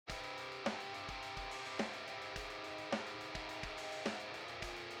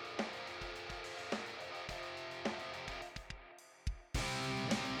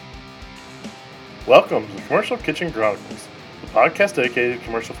Welcome to the Commercial Kitchen Chronicles, the podcast dedicated to the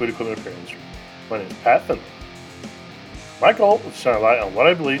commercial food equipment repair industry. My name is Pat Finley. My goal is to shine a light on what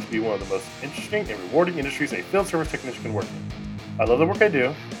I believe to be one of the most interesting and rewarding industries a field service technician can work in. I love the work I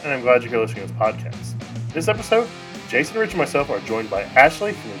do, and I'm glad you're listening to this podcast. In this episode, Jason, Rich, and myself are joined by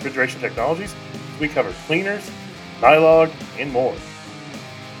Ashley from Refrigeration Technologies as we cover cleaners, nylog, and more.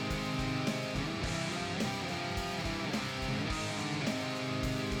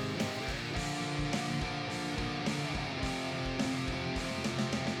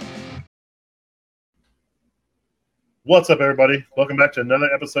 What's up, everybody? Welcome back to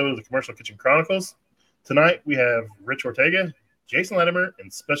another episode of the Commercial Kitchen Chronicles. Tonight, we have Rich Ortega, Jason Latimer,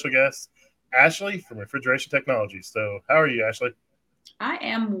 and special guest Ashley from Refrigeration Technologies. So, how are you, Ashley? I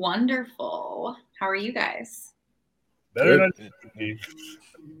am wonderful. How are you guys? Better than me.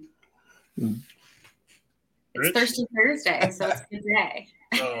 It's Thirsty Thursday, so it's a good day.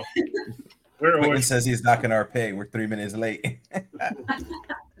 Oh, Quentin says he's knocking our pay. We're 3 minutes late.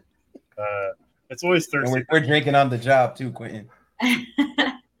 It's always Thursday. And we're drinking on the job too, Quentin.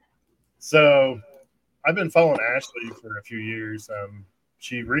 So, I've been following Ashley for a few years.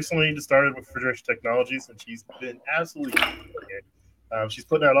 She recently just started with Refrigeration Technologies, and she's been absolutely killing it. She's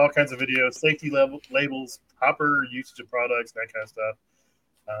putting out all kinds of videos, safety labels, proper usage of products, that kind of stuff.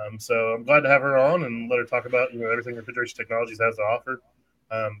 So I'm glad to have her on and let her talk about everything Refrigeration Technologies has to offer.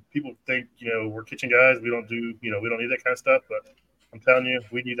 People think we're kitchen guys, we don't do we don't need that kind of stuff, but I'm telling you,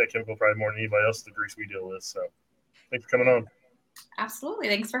 we need that chemical probably more than anybody else, the grease we deal with. So thanks for coming on. Absolutely.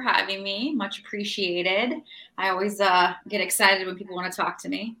 Thanks for having me. Much appreciated. I always get excited when people want to talk to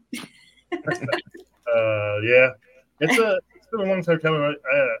me. Yeah, it's been a long time coming.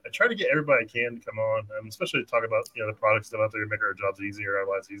 I try to get everybody I can to come on, especially to talk about the products stuff out there to make our jobs easier, our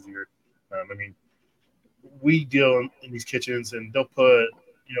lives easier. We deal in these kitchens, and they'll put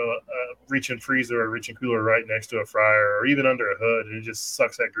a reach-in freezer or a reach-in cooler right next to a fryer or even under a hood, and it just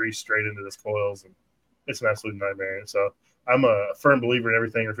sucks that grease straight into the coils, and it's an absolute nightmare. So I'm a firm believer in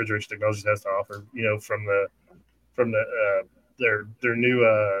everything Refrigeration Technologies has to offer. From their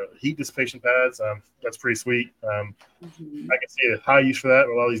new heat dissipation pads. That's pretty sweet. I can see a high use for that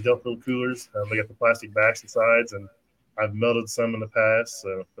with all these Delta coolers. They got the plastic backs and sides, and I've melted some in the past,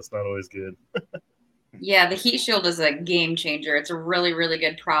 so that's not always good. Yeah, the Heat Shield is a game changer. It's a really, really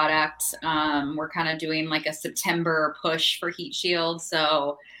good product. We're kind of doing like a September push for Heat Shield,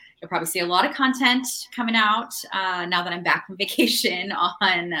 so you'll probably see a lot of content coming out now that I'm back from vacation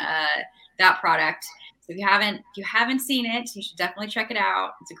on that product. So if you haven't seen it, you should definitely check it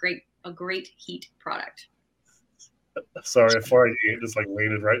out. It's a great heat product. Sorry, a fart just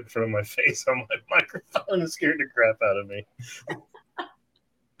landed right in front of my face on my microphone and scared the crap out of me.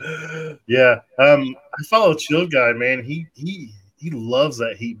 Yeah, I follow Chilled Guy, man. He loves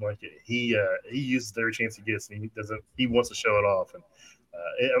that heat blanket. He uses it every chance he gets, and he wants to show it off. And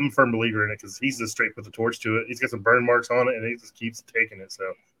I'm a firm believer in it because he's just straight put the torch to it. He's got some burn marks on it, and he just keeps taking it. So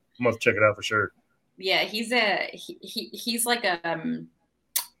I'm gonna check it out for sure. Yeah, he's like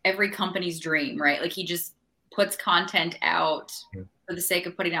every company's dream, right? Like he just puts content out for the sake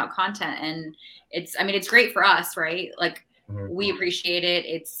of putting out content, and it's great for us, right? Like we appreciate it.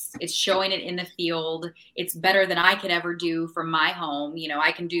 It's showing it in the field. It's better than I could ever do from my home.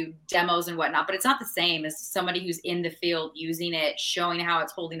 I can do demos and whatnot, but it's not the same as somebody who's in the field using it, showing how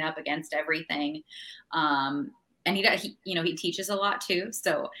it's holding up against everything. And he teaches a lot too.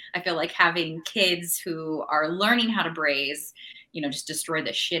 So I feel like having kids who are learning how to braise, just destroy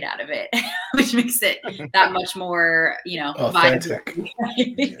the shit out of it, which makes it that much more, authentic.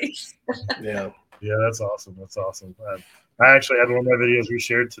 Yeah, that's awesome. That's awesome. I actually had one of my videos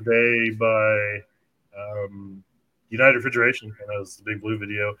reshared today by United Refrigeration, and that was the Big Blue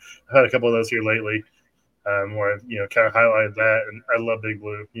video. I had a couple of those here lately where I kind of highlighted that, and I love Big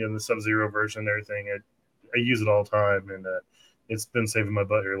Blue, the Sub-Zero version and everything. I use it all the time, and it's been saving my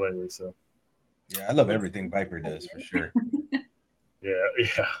butt here lately. So, yeah, I love everything Viper does for sure.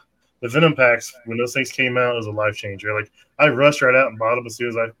 Yeah. The Venom packs, when those things came out, it was a life changer. Like I rushed right out and bought them as soon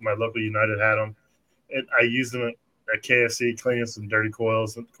as my local United had them, and I used them at KFC cleaning some dirty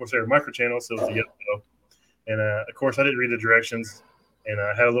coils. And of course, they were microchannels, so it was a yellow. And of course, I didn't read the directions, and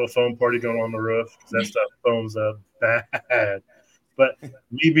I had a little foam party going on the roof because that stuff foams up bad. But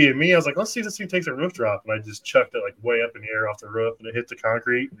me being me, I was like, let's see if this thing takes a roof drop. And I just chucked it way up in the air off the roof, and it hit the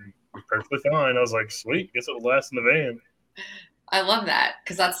concrete and it was perfectly fine. I was like, sweet, guess it'll last in the van. I love that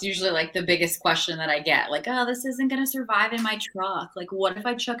because that's usually the biggest question that I get. Oh, this isn't going to survive in my truck. What if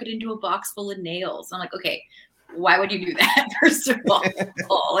I chuck it into a box full of nails? I'm like, okay, why would you do that? First of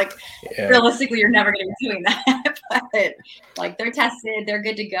all, like realistically, you're never going to be doing that. But like they're tested, they're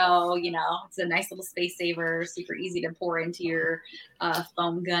good to go. You know, it's a nice little space saver, super easy to pour into your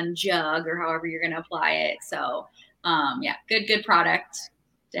foam gun jug or however you're going to apply it. So yeah, good product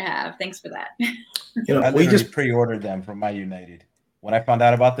to have. Thanks for that. You know, we just pre-ordered them from My United. When I found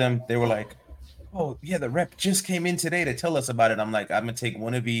out about them, they were like, "Oh yeah, the rep just came in today to tell us about it." I'm like, "I'm gonna take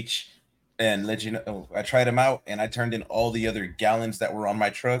one of each and let you know." I tried them out, and I turned in all the other gallons that were on my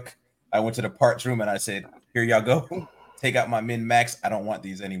truck. I went to the parts room and I said, "Here y'all go. Take out my min max. I don't want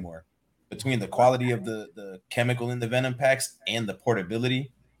these anymore." Between the quality of the chemical in the venom packs and the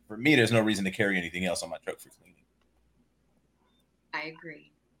portability, for me, there's no reason to carry anything else on my truck for cleaning. I agree.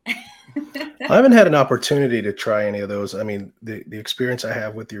 I haven't had an opportunity to try any of those. I mean, the experience I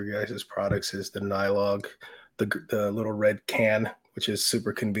have with your guys' products is the Nylog, the little red can, which is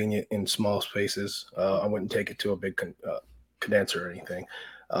super convenient in small spaces. I wouldn't take it to a big condenser or anything.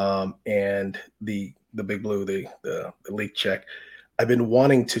 And the Big Blue, the leak check. I've been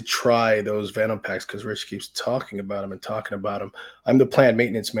wanting to try those venom packs because Rich keeps talking about them. I'm the plant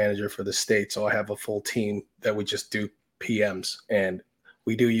maintenance manager for the state, so I have a full team that we just do PMs, and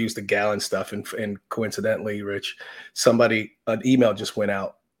we do use the gallon stuff. And coincidentally, Rich, an email just went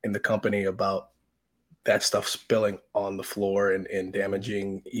out in the company about that stuff spilling on the floor and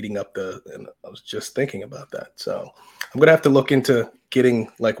eating up and I was just thinking about that. So I'm going to have to look into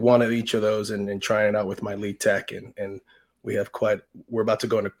getting like one of each of those and trying it out with my lead tech. And we're about to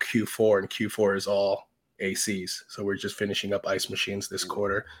go into Q4, and Q4 is all ACs. So we're just finishing up ice machines this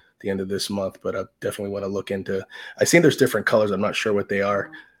quarter, the end of this month, but I definitely want to look into, I seen there's different colors. I'm not sure what they are,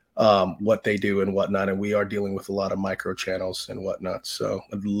 what they do and whatnot. And we are dealing with a lot of micro channels and whatnot. So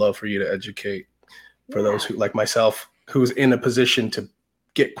I'd love for you to educate for those who, like myself, who's in a position to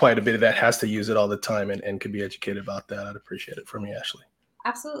get quite a bit of that, has to use it all the time and could be educated about that. I'd appreciate it from you, Ashley.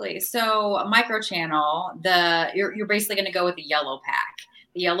 Absolutely. So a microchannel, you're basically going to go with the yellow pack.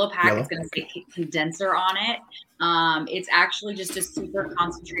 The yellow pack is going to say condenser on it. It's actually just a super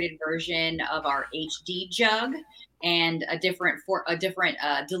concentrated version of our HD jug and a different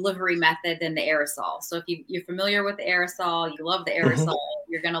delivery method than the aerosol. So if you're familiar with the aerosol, you love the aerosol,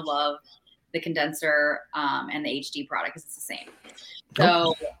 you're going to love the condenser and the HD product because it's the same.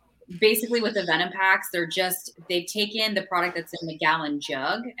 So basically with the venom packs, they've taken the product that's in the gallon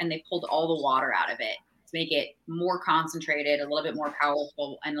jug and they pulled all the water out of it to make it more concentrated, a little bit more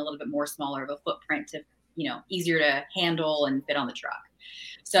powerful, and a little bit more smaller of a footprint to, easier to handle and fit on the truck.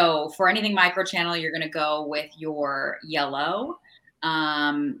 So for anything microchannel, you're going to go with your yellow,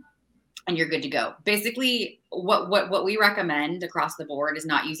 and you're good to go. Basically, what we recommend across the board is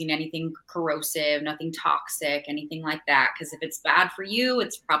not using anything corrosive, nothing toxic, anything like that. Because if it's bad for you,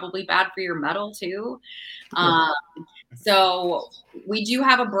 it's probably bad for your metal too. So we do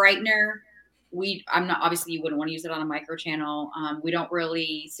have a brightener. Obviously you wouldn't want to use it on a microchannel. We don't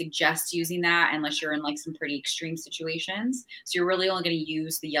really suggest using that unless you're in like some pretty extreme situations. So you're really only going to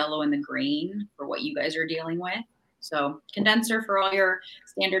use the yellow and the green for what you guys are dealing with. So condenser for all your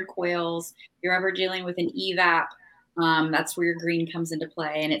standard coils. If you're ever dealing with an evap, that's where your green comes into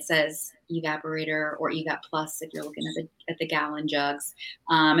play, and it says evaporator or evap plus if you're looking at the gallon jugs.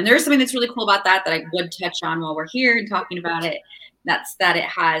 And there's something that's really cool about that I would touch on while we're here and talking about it. That's that it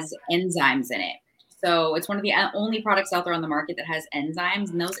has enzymes in it. So it's one of the only products out there on the market that has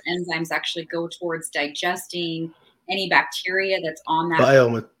enzymes, and those enzymes actually go towards digesting any bacteria that's on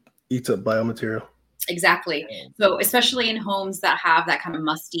that. Eats up biomaterial. Exactly. So especially in homes that have that kind of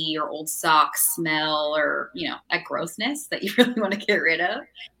musty or old sock smell or, that grossness that you really want to get rid of,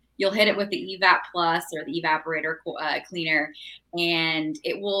 you'll hit it with the Evap Plus or the evaporator cleaner, and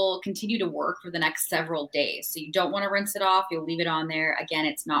it will continue to work for the next several days. So you don't want to rinse it off. You'll leave it on there. Again,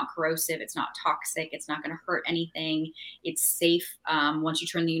 it's not corrosive. It's not toxic. It's not going to hurt anything. It's safe. Once you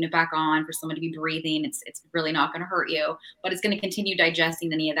turn the unit back on for someone to be breathing, it's really not going to hurt you, but it's going to continue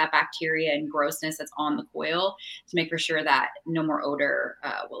digesting any of that bacteria and grossness that's on the coil to make for sure that no more odor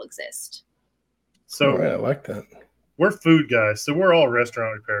will exist. So I like that. We're food guys, so we're all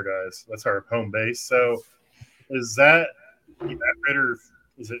restaurant repair guys. That's our home base. So is that evaporator,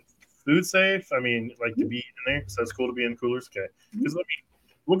 is it food safe? I mean, like to be in there, so it's cool to be in coolers? Okay. Because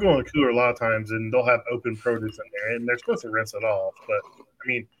we'll go in the cooler a lot of times and they'll have open produce in there and they're supposed to rinse it off. But I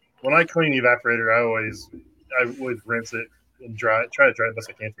mean, when I clean the evaporator, I would rinse it and try to dry it best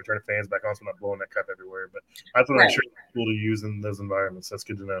I can to turn the fans back on so I'm not blowing that crap everywhere. But I thought I'm sure it's cool to use in those environments. That's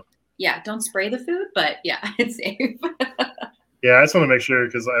good to know. Yeah, don't spray the food, but yeah, it's safe. Yeah, I just want to make sure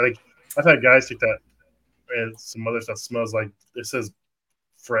because I've had guys take that and some other stuff smells like it says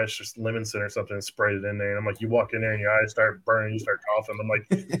fresh just lemon scent or something and sprayed it in there. And I'm like, you walk in there and your eyes start burning, you start coughing. I'm like,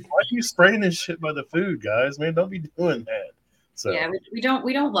 why are you spraying this shit by the food, guys? Man, don't be doing that. So yeah, we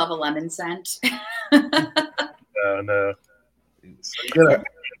don't love a lemon scent. no. So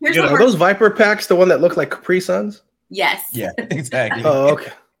are those Viper packs the one that look like Capri Suns? Yes. Yeah, exactly. Oh,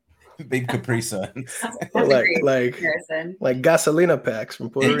 okay. Big Capri Suns. That's like gasolina packs from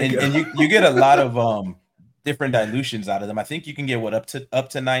Puerto Rico. And you get a lot of different dilutions out of them. I think you can get up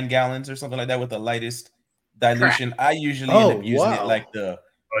to 9 gallons or something like that with the lightest dilution. Correct. I usually end up using it like the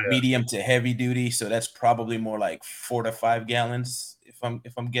medium to heavy duty, so that's probably more like 4 to 5 gallons if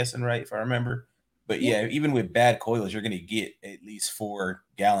I'm guessing right, if I remember. But yeah, even with bad coils, you're gonna get at least 4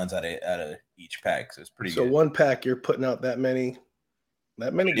 gallons out of each pack. So it's pretty good. So one pack, you're putting out that many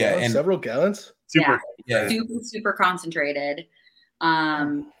gallons, and several gallons. Super concentrated.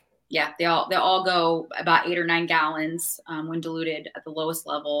 Yeah, they all go about 8 or 9 gallons when diluted at the lowest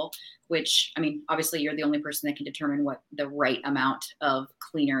level. Which, I mean, obviously you're the only person that can determine what the right amount of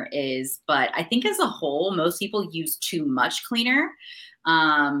cleaner is. But I think as a whole, most people use too much cleaner.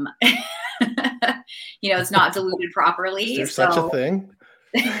 It's not diluted properly. Is there such a thing?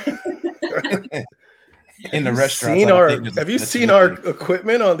 In the restaurant, have you seen our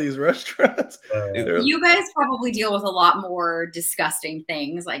equipment on these restaurants? You guys probably deal with a lot more disgusting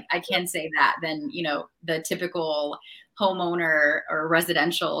things, like I can say that, than the typical homeowner or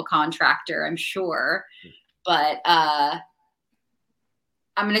residential contractor, I'm sure. But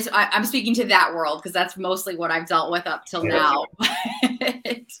I'm speaking to that world because that's mostly what I've dealt with up till now.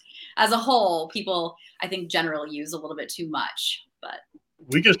 As a whole, people I think generally use a little bit too much, but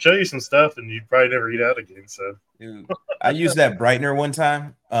we could show you some stuff and you'd probably never eat out again. So I used that brightener one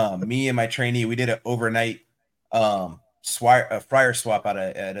time. Me and my trainee, we did an overnight fryer swap at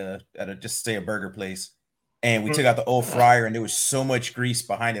a just say a burger place. And we took out the old fryer and there was so much grease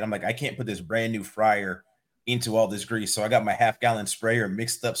behind it. I'm like, I can't put this brand new fryer into all this grease. So I got my half-gallon sprayer,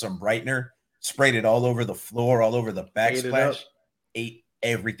 mixed up some brightener, sprayed it all over the floor, all over the backsplash, ate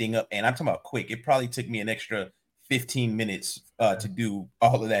everything up. And I'm talking about quick. It probably took me an extra 15 minutes to do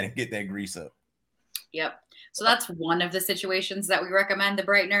all of that and get that grease up. Yep. So that's one of the situations that we recommend the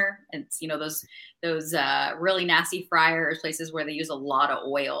brightener. It's, those really nasty fryers, places where they use a lot of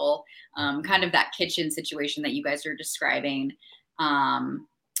oil, kind of that kitchen situation that you guys are describing. And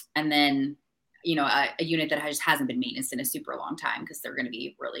then, a unit that just hasn't been maintenance in a super long time because they're going to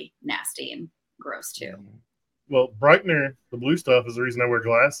be really nasty and gross too. Well, brightener, the blue stuff, is the reason I wear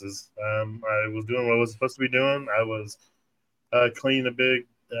glasses. I was doing what I was supposed to be doing. I was cleaning a big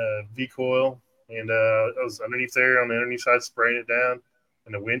V-coil, and I was underneath there on the underneath side spraying it down,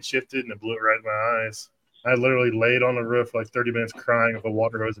 and the wind shifted, and it blew it right in my eyes. I literally laid on the roof for like 30 minutes crying with a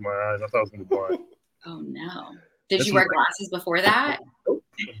water hose in my eyes. I thought I was going to be blind. Oh, no. Did you wear glasses before that? Nope.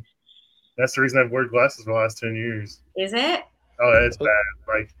 That's the reason I've worn glasses for the last 10 years. Is it? Oh, it's bad.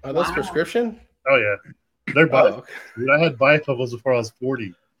 Like, are those prescription? Oh, yeah. They're Dude, I had bifocals before I was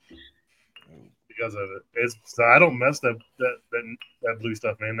 40 because of it. So I don't mess that blue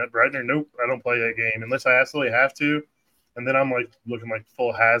stuff, man. That brightener, nope. I don't play that game unless I absolutely have to. And then I'm like looking like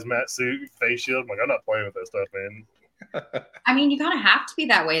full hazmat suit, face shield. I'm like, I'm not playing with that stuff, man. I mean, you kind of have to be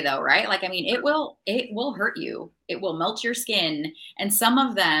that way though, right? Like, I mean, it will hurt you. It will melt your skin. And some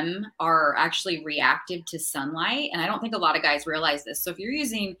of them are actually reactive to sunlight. And I don't think a lot of guys realize this. So if you're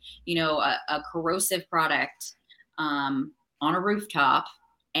using, a corrosive product on a rooftop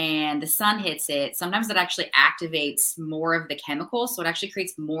and the sun hits it, sometimes it actually activates more of the chemicals. So it actually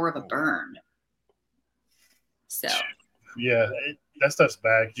creates more of a burn. So. Yeah, that stuff's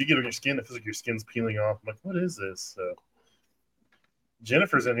bad. You get on your skin, it feels like your skin's peeling off. I'm like, what is this? So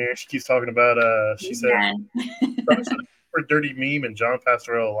Jennifer's in here. She keeps talking about. She said, "For a dirty meme," and John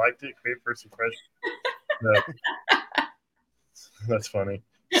Pastorella liked it. Great first impression. No. That's funny.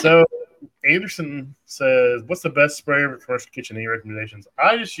 So Anderson says, "What's the best sprayer for commercial kitchen? Any recommendations?"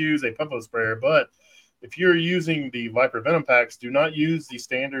 I just use a pump sprayer, but if you're using the Viper Venom packs, do not use the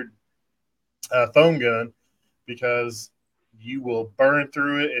standard foam gun because you will burn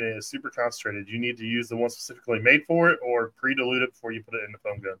through it and it is super concentrated. You need to use the one specifically made for it or pre-dilute it before you put it in the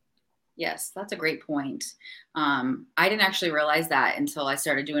foam gun. Yes, that's a great point. I didn't actually realize that until I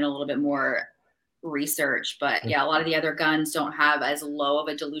started doing a little bit more research. But yeah, a lot of the other guns don't have as low of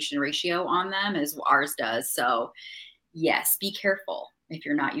a dilution ratio on them as ours does. So yes, be careful if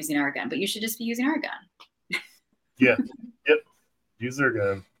you're not using our gun, but you should just be using our gun. Yeah. Yep. Use their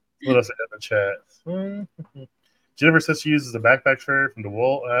gun. What else I got in the chat? Jennifer says she uses a backpack sprayer from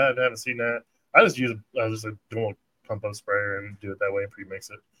DeWalt. I haven't seen that. I just use a dual pump up sprayer and do it that way and pre-mix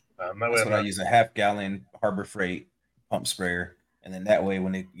it. That's what I use, a half-gallon Harbor Freight pump sprayer. And then that way,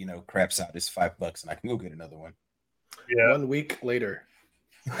 when it craps out, it's $5 and I can go get another one. Yeah. 1 week later.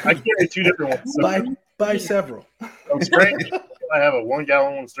 I carry 2 different ones. So buy several. I'm spraying. I have a 1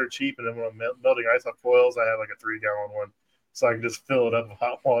 gallon one, they're cheap, and then when I'm melting ice off coils, I have like a 3 gallon one, so I can just fill it up with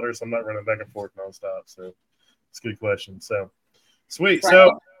hot water, so I'm not running back and forth nonstop. So it's a good question. So sweet.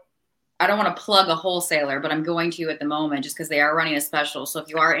 So I don't want to plug a wholesaler, but I'm going to at the moment just because they are running a special. So if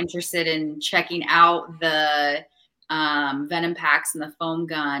you are interested in checking out the venom packs and the foam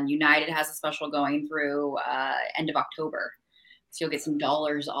gun, United has a special going through end of October. So you'll get some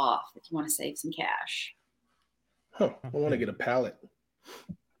dollars off if you want to save some cash. Huh. I want to get a pallet.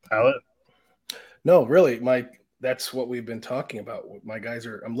 Pallet? No, really, that's what we've been talking about. My guys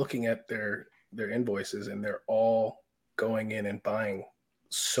I'm looking at their invoices, and they're all going in and buying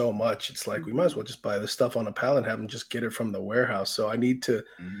so much. It's like, we might as well just buy this stuff on a pallet and have them just get it from the warehouse. So I need to,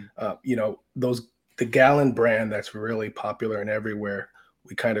 the Gallon brand that's really popular and everywhere.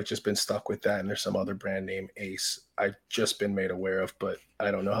 We kind of just been stuck with that. And there's some other brand name, Ace, I've just been made aware of, but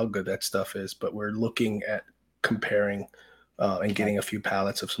I don't know how good that stuff is. But we're looking at comparing and getting a few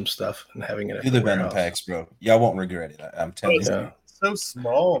pallets of some stuff and having it at the venom packs, bro. Y'all won't regret it. I'm telling you. It's so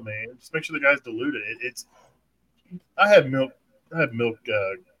small, man. Just make sure the guys dilute it. I have milk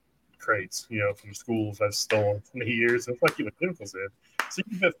crates, from schools I've stolen for many years. And it's like you put chemicals in. So you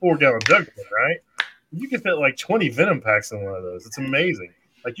can fit 4 gallon jugs in, right? You can fit like 20 venom packs in one of those. It's amazing.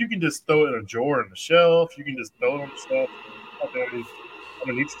 Like you can just throw it in a drawer on the shelf. You can just throw it on the shelf.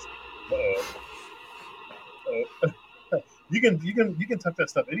 You can tuck that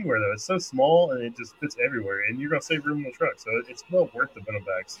stuff anywhere though. It's so small and it just fits everywhere, and you're gonna save room in the truck. So it's well worth the venom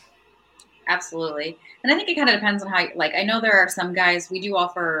packs. Absolutely. And I think it kind of depends on how, like, I know there are some guys, we do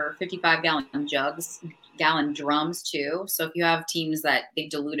offer 55 gallon drums too. So if you have teams that they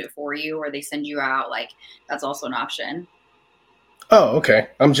dilute it for you or they send you out, like, that's also an option. Oh, okay.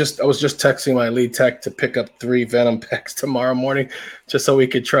 I was just texting my lead tech to pick up 3 venom packs tomorrow morning just so we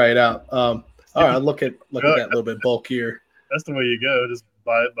could try it out. All right, I'll look at that a little bit bulkier. That's the way you go. Just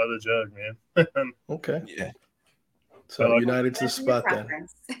buy it by the jug, man. Okay. Yeah. So United's the spot then.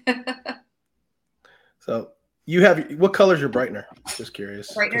 So you have, what color is your brightener? Just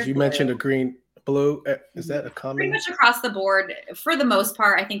curious. Because you mentioned a green, blue. Is that a common? Pretty much across the board. For the most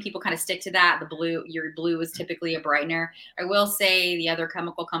part, I think people kind of stick to that. Your blue is typically a brightener. I will say the other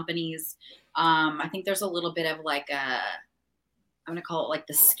chemical companies, I think there's a little bit of like I'm going to call it like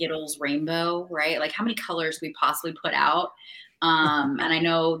the Skittles rainbow, right? Like how many colors we possibly put out. And I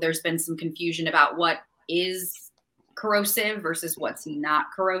know there's been some confusion about what is corrosive versus what's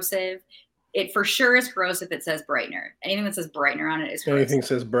not corrosive. It for sure is corrosive if it says brightener. Anything that says brightener on it is corrosive. Anything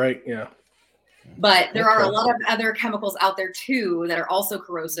says bright, yeah. But there are a lot of other chemicals out there too that are also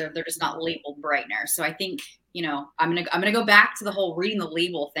corrosive. They're just not labeled brightener. So I think, I'm gonna go back to the whole reading the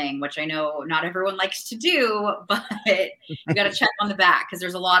label thing, which I know not everyone likes to do, but you got to check on the back because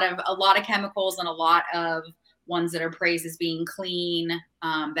there's a lot of chemicals and a lot of ones that are praised as being clean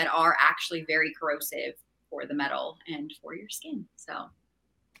that are actually very corrosive for the metal and for your skin. So.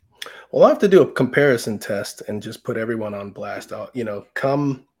 Well, I'll have to do a comparison test and just put everyone on blast.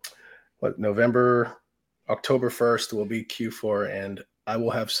 Come October 1st will be Q4, and I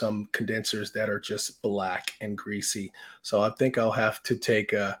will have some condensers that are just black and greasy. So I think I'll have to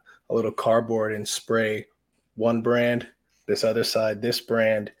take a little cardboard and spray one brand, this other side, this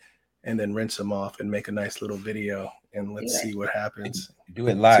brand, and then rinse them off and make a nice little video. And let's see what happens. Do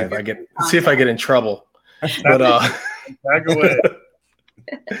it live. See if I get in trouble. But back away.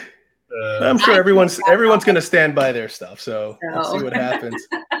 I'm sure everyone's going to stand by their stuff. So let's see what happens.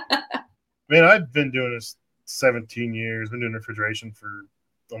 Man, I've been doing this 17 years. Been doing refrigeration for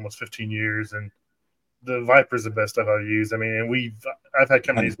almost 15 years, and the Viper's the best stuff I've used. I mean, and I've had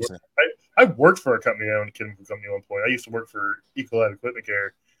companies. I worked for a company-owned chemical company at one point. I used to work for Ecolab Equipment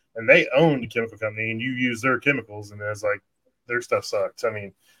Care, and they owned a chemical company, and you use their chemicals, and it's like their stuff sucks. I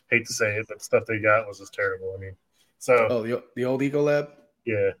mean, hate to say it, but the stuff they got was just terrible. I mean, so the old Ecolab.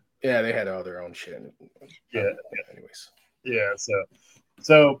 Yeah, they had all their own shit. Anyways. Yeah,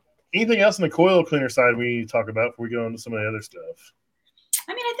 so anything else on the coil cleaner side we need to talk about before we go into some of the other stuff?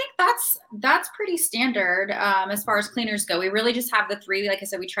 I mean, I think that's pretty standard as far as cleaners go. We really just have the 3. Like I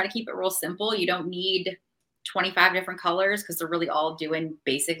said, we try to keep it real simple. You don't need 25 different colors because they're really all doing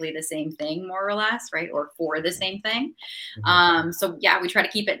basically the same thing, more or less, right? Or for the same thing. So yeah, we try to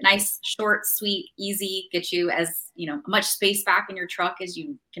keep it nice, short, sweet, easy, get you as, much space back in your truck as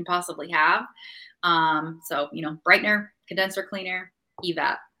you can possibly have. So, brightener, condenser cleaner,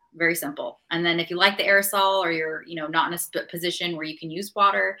 evap, very simple. And then if you like the aerosol or you're, not in a position where you can use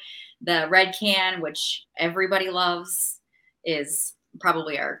water, the red can, which everybody loves, is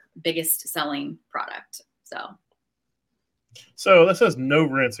probably our biggest selling product. So that says no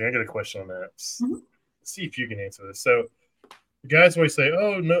rinsing. I got a question on that. Mm-hmm. See if you can answer this. So guys always say,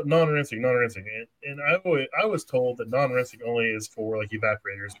 "Oh, no, non-rinsing, non-rinsing," and I was told that non-rinsing only is for like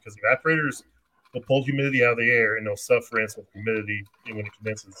evaporators, because evaporators will pull humidity out of the air and they'll self-rinse with humidity when it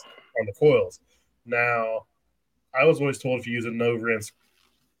condenses on the coils. Now, I was always told if you use a no-rinse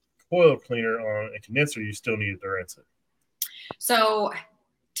coil cleaner on a condenser, you still needed to rinse it. So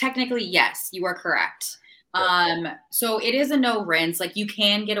technically, yes, you are correct. So it is a no rinse. Like, you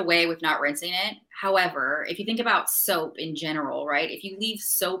can get away with not rinsing it. However, if you think about soap in general, right? If you leave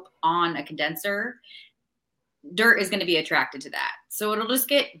soap on a condenser, dirt is going to be attracted to that. So it'll just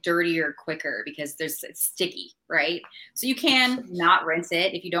get dirtier quicker because it's sticky, right? So you can not rinse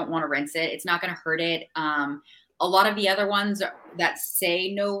it if you don't want to rinse it. It's not going to hurt it. A lot of the other ones that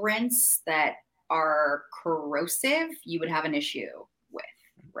say no rinse that are corrosive, you would have an issue with,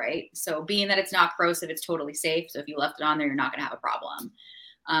 right? So being that it's not corrosive, it's totally safe. So if you left it on there, you're not going to have a problem.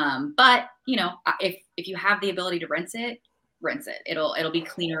 But you know, if you have the ability to rinse it, rinse it. It'll be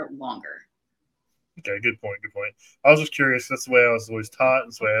cleaner longer. Okay, good point. Good point. I was just curious. That's the way I was always taught.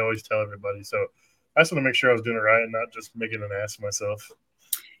 That's the way I always tell everybody. So I just want to make sure I was doing it right and not just making an ass of myself.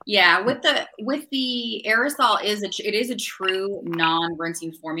 Yeah, with the aerosol it is a true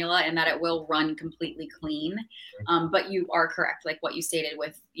non-rinsing formula in that it will run completely clean. But you are correct, like what you stated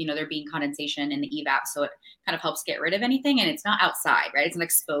with, you know, there being condensation in the evap, so it kind of helps get rid of anything, and it's not outside, right? It's not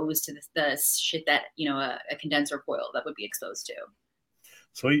exposed to the shit that, you know, a condenser coil that would be exposed to.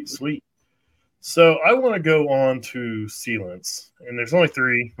 Sweet, sweet. So I want to go on to sealants, and there's only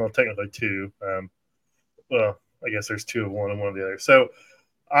three. Well, technically two. Well, I guess there's two of one and one of the other. So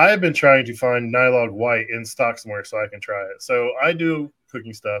I've been trying to find Nylog White in stock somewhere so I can try it. So I do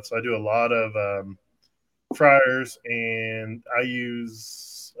cooking stuff. So I do a lot of fryers, and I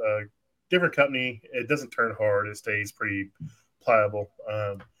use a different company. It doesn't turn hard. It stays pretty pliable.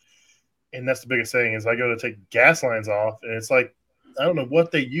 And that's the biggest thing is I go to take gas lines off, and it's like, I don't know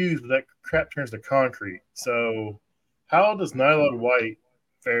what they use, but that crap turns to concrete. So how does Nylon White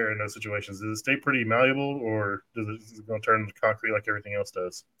fare in those situations? Does it stay pretty malleable, or is it going to turn to concrete like everything else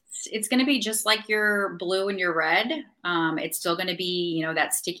does? It's going to be just like your blue and your red. It's still going to be, you know,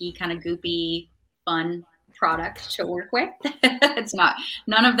 that sticky kind of goopy, fun product to work with. It's not,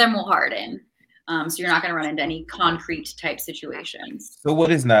 none of them will harden. So you're not going to run into any concrete type situations. So what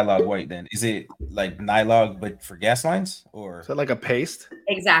is Nylog White then? Is it like Nylog but for gas lines, or is that like a paste?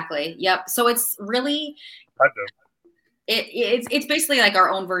 Exactly. Yep. So it's really it's basically like our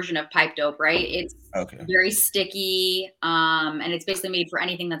own version of pipe dope, right? It's very sticky, and it's basically made for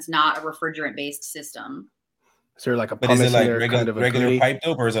anything that's not a refrigerant based system. Is there like a but is it like regular pipe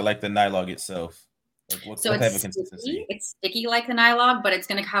dope, or is it like the Nylog itself? Like what type of consistency? It's sticky like the Nylog, but it's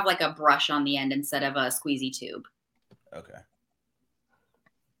going to have like a brush on the end instead of a squeezy tube. Okay.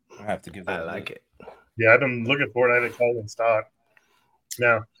 I have to give that. I like it. Yeah, I've been looking for it. I haven't called in stock.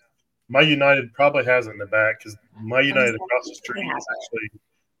 Now, my United probably has it in the back, because my United across the street is actually,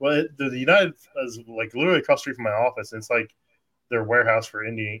 well, the United is like literally across the street from my office. It's like their warehouse for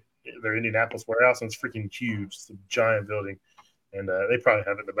their Indianapolis warehouse, and it's freaking huge. It's a giant building. And they probably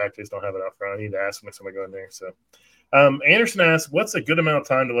have it in the back. They just don't have it out front. I need to ask them next time I go in there. So, Anderson asks, what's a good amount of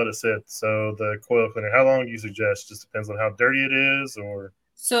time to let it sit? So the coil cleaner, how long do you suggest? Just depends on how dirty it is, or?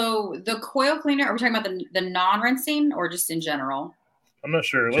 So the coil cleaner, are we talking about the non-rinsing or just in general? I'm not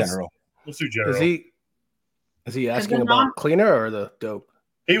sure. Let's do general. Is he asking about cleaner or the dope?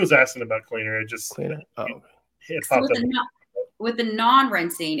 He was asking about cleaner. It just cleaner. Oh, it popped up. With the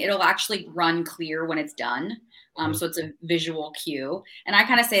non-rinsing, it'll actually run clear when it's done. So it's a visual cue. And I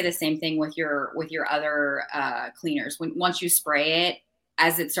kind of say the same thing with your other cleaners. Once you spray it,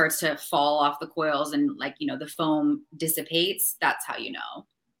 as it starts to fall off the coils and, like, you know, the foam dissipates, that's how you know.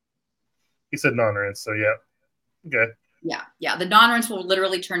 He said non-rinse, so yeah. Okay. Yeah. The non-rinse will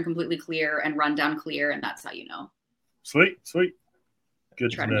literally turn completely clear and run down clear, and that's how you know. Sweet.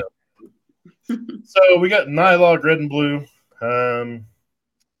 Good to know. So we got Nylog red and blue.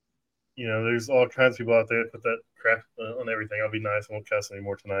 You know, there's all kinds of people out there that put that crap on everything. I'll be nice. I won't cuss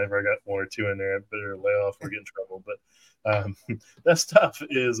anymore tonight. If I got one or two in there, I better lay off or get in trouble. But that stuff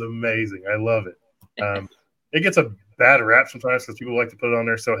is amazing. I love it. It gets a bad rap sometimes because people like to put it on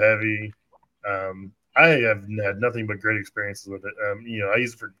there so heavy. I have had nothing but great experiences with it. You know, I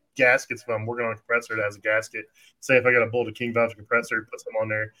use it for gaskets if I'm working on a compressor that has a gasket. Say if I got a Boulder King valve compressor, put some on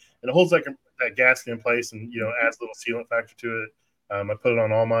there, and it holds that gasket in place, and, you know, adds a little sealant factor to it. I put it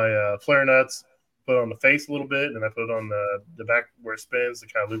on all my flare nuts, put it on the face a little bit, and I put it on the back where it spins to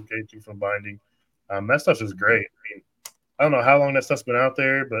kind of lubricate you from binding. That stuff is great. I mean, I don't know how long that stuff's been out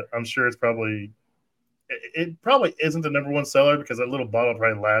there, but I'm sure it's probably it probably isn't the number one seller because that little bottle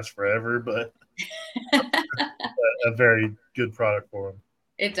probably lasts forever, but a very good product for them.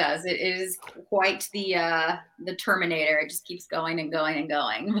 It does. It is quite the Terminator. It just keeps going and going and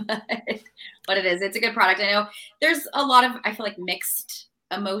going. But it is. It's a good product. I know there's a lot of, I feel like, mixed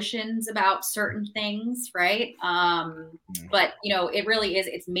emotions about certain things, right? But it really is.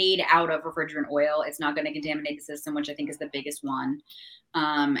 It's made out of refrigerant oil. It's not going to contaminate the system, which I think is the biggest one.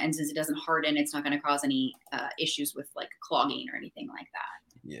 And since it doesn't harden, it's not going to cause any issues with like clogging or anything like that.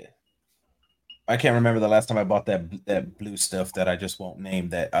 Yeah. I can't remember the last time I bought that blue stuff that I just won't name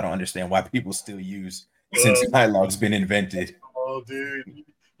that I don't understand why people still use since Nylog's been invented. Oh, dude.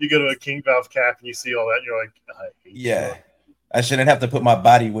 You go to a king valve cap and you see all that, and you're like, I hate yeah. I shouldn't have to put my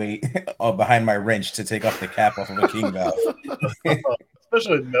body weight behind my wrench to take off the cap off of a king valve.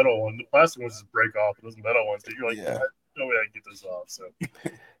 Especially the metal one. The plastic ones just break off, but those metal ones, you're like, no way I can get this off. So,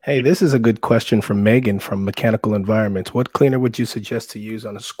 hey, this is a good question from Megan from Mechanical Environments. What cleaner would you suggest to use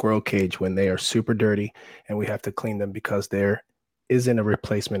on a squirrel cage when they are super dirty and we have to clean them because there isn't a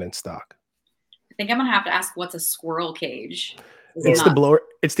replacement in stock? I think I'm gonna have to ask, what's a squirrel cage? It's the blower.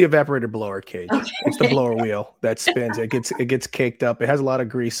 It's the evaporator blower cage. Okay. It's the blower wheel that spins. It gets caked up. It has a lot of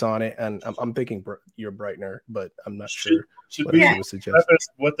grease on it, and I'm thinking your brightener, but I'm not sure. Should we preface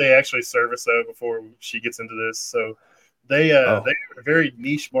what they actually service though before she gets into this? So they are a very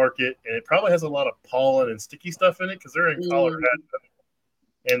niche market, and it probably has a lot of pollen and sticky stuff in it because they're in Colorado,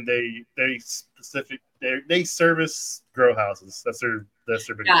 and they service grow houses. That's their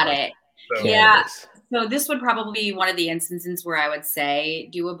big Got it. So, yeah. So this would probably be one of the instances where I would say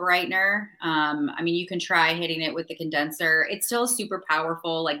do a brightener. I mean, you can try hitting it with the condenser. It's still a super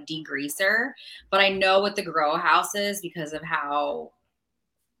powerful like degreaser, but I know with the grow houses, because of how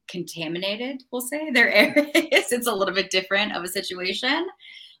contaminated, we'll say, their air is, it's a little bit different of a situation.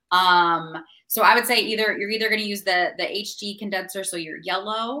 So I would say you're either going to use the HD condenser, so your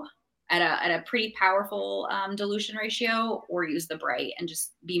yellow at a pretty powerful dilution ratio, or use the bright, and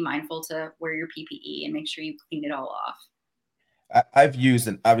just be mindful to wear your PPE and make sure you clean it all off. I've used,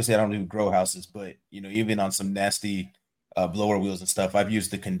 and obviously I don't do grow houses, but even on some nasty blower wheels and stuff, I've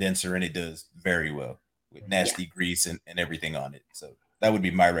used the condenser and it does very well with nasty grease and everything on it. So that would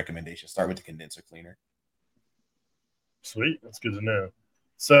be my recommendation. Start with the condenser cleaner. Sweet. That's good to know.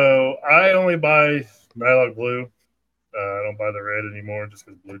 So I only buy Nylog blue. I don't buy the red anymore just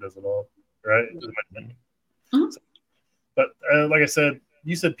because blue does it all, right? Mm-hmm. So, but like I said,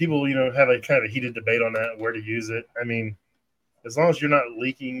 you said people, have a kind of a heated debate on that, where to use it. I mean, as long as you're not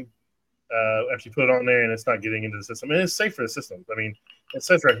leaking after you put it on there and it's not getting into the system, and it's safe for the system. I mean, it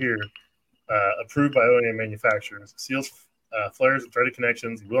says right here, approved by OEM manufacturers, seals, flares, and threaded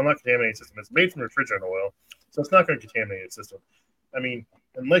connections, will not contaminate the system. It's made from refrigerant oil, so it's not going to contaminate the system. I mean,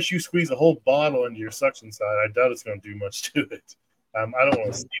 unless you squeeze a whole bottle into your suction side, I doubt it's going to do much to it. I don't want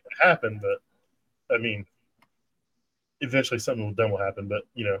to see it happen, but I mean, eventually something dumb will happen. But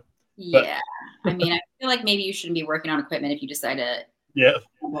Yeah, I mean, I feel like maybe you shouldn't be working on equipment if you decide to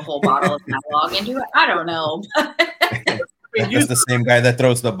dump a whole bottle of Nylog into it. I don't know. That's the same guy that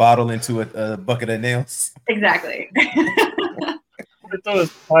throws the bottle into a bucket of nails. Exactly. They throw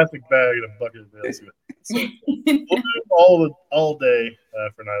this plastic bag in a bucket of nails. So we'll do it all day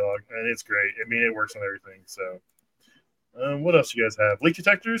for Nylog, and it's great. I mean, it works on everything. So, what else you guys have? Leak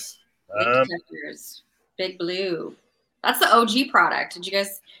detectors. Leak detectors. Big Blue. That's the OG product. Did you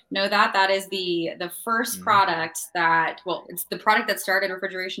guys know that? That is the first product it's the product that started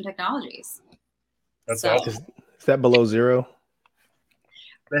Refrigeration Technologies. That's awesome. Is that below zero?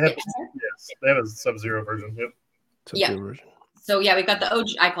 They have a Sub-Zero version. Yep. Sub-Zero version. So yeah, we've got the OG.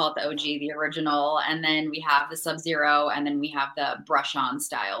 I call it the OG, the original, and then we have the Sub-Zero, and then we have the brush-on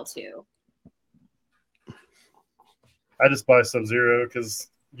style too. I just buy Sub-Zero because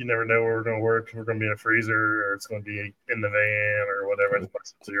you never know where we're going to work. We're going to be in a freezer, or it's going to be in the van, or whatever. I just buy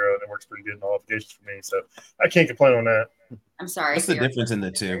Sub-Zero, and it works pretty good in all applications for me. So I can't complain on that. I'm sorry. What's the difference in the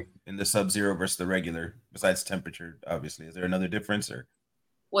two, in the Sub-Zero versus the regular? Besides temperature, obviously, is there another difference, or?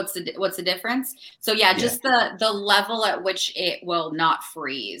 What's the difference? So just the level at which it will not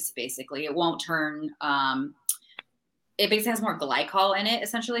freeze. Basically, it won't turn. It basically has more glycol in it,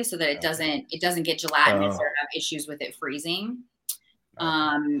 essentially, so that it doesn't get gelatinous or have issues with it freezing.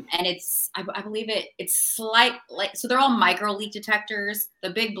 And I believe it's slight, like, so they're all micro leak detectors.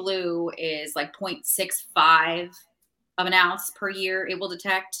 The Big Blue is like 0.65 of an ounce per year it will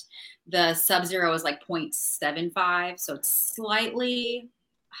detect. The Sub-Zero is like 0.75, so it's slightly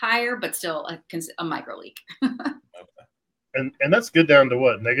higher, but still a micro leak. And that's good down to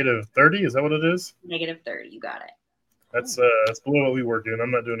what, -30? Is that what it is? -30, you got it. That's below what we work in.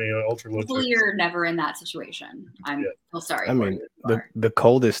 I'm not doing any ultra low. Hopefully, you're never in that situation. I'm sorry. I mean, the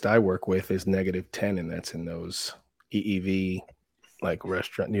coldest I work with is -10, and that's in those EEV like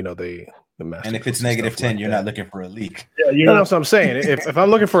restaurant. The master. And if it's -10, you're not looking for a leak. Yeah, that's what I'm saying. If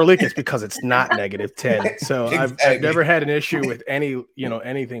I'm looking for a leak, it's because it's not -10. So exactly. I've never had an issue with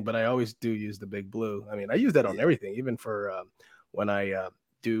anything, but I always do use the Big Blue. I mean, I use that on everything, even for when I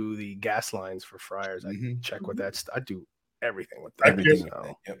do the gas lines for fryers. I check with that. I do everything with that. Everything.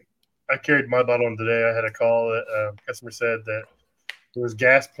 I carried my bottle on today. I had a call that a customer said that there was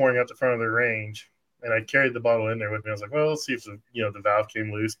gas pouring out the front of their range, and I carried the bottle in there with me. I was like, well, let's see if the valve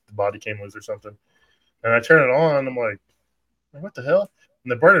came loose, the body came loose or something. And I turn it on. I'm like, what the hell?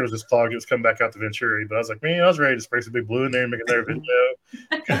 And the burner was just clogged. It was coming back out the Venturi. But I was like, man, I was ready to spray some Big Blue in there and make another video.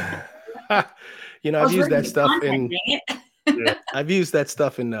 I've used that stuff in. I've used that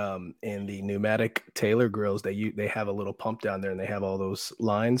stuff in the pneumatic Taylor grills. They have a little pump down there, and they have all those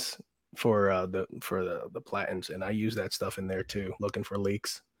lines for the platins, and I use that stuff in there too, looking for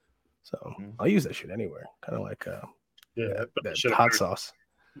leaks. So I'll use that shit anywhere, kind of like that hot sauce.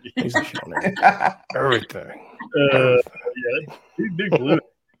 Use that shit on everything. Big Blue,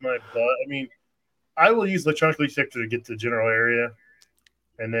 my butt. I mean, I will use electronic leak detector to get to the general area.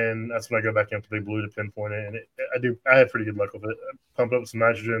 And then that's when I go back into Big Blue to pinpoint it. And I have pretty good luck with it. I pump up some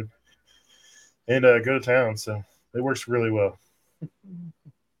nitrogen and go to town. So it works really well.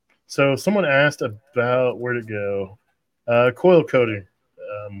 So someone asked about where to go. Coil coating.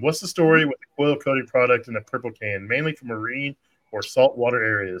 What's the story with the coil coating product in a purple can, mainly for marine or saltwater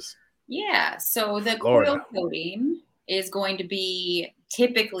areas? Yeah. So the coil coating is going to be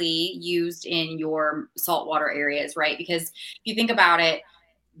typically used in your saltwater areas, right? Because if you think about it,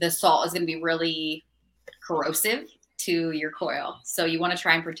 the salt is going to be really corrosive to your coil. So you want to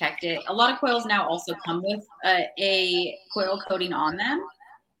try and protect it. A lot of coils now also come with a coil coating on them.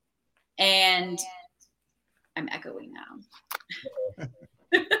 And I'm echoing now.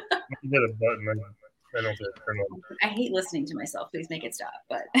 You hit a button. I don't think turn on. I hate listening to myself. Please make it stop.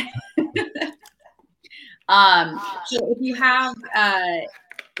 But so if you have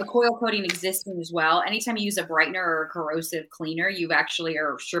the coil coating existing as well, anytime you use a brightener or a corrosive cleaner, you actually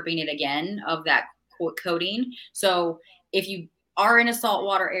are stripping it again of that coating. So if you are in a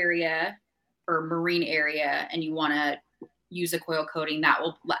saltwater area or marine area and you want to use a coil coating, that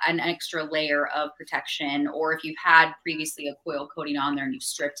will an extra layer of protection. Or if you've had previously a coil coating on there and you've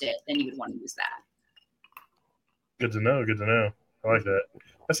stripped it, then you would want to use that. Good to know. Good to know. I like that.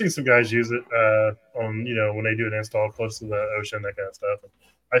 I've seen some guys use it on, when they do an install close to the ocean, that kind of stuff.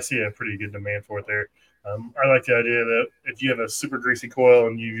 I see a pretty good demand for it there. I like the idea that if you have a super greasy coil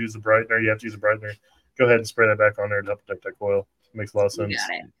and you use a brightener, you have to use a brightener. Go ahead and spray that back on there to help protect that coil. It makes a lot of sense. You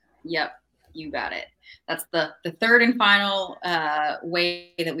got it. Yep, you got it. That's the third and final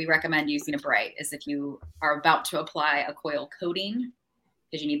way that we recommend using a bright is if you are about to apply a coil coating,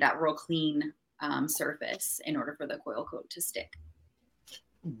 because you need that real clean surface in order for the coil coat to stick.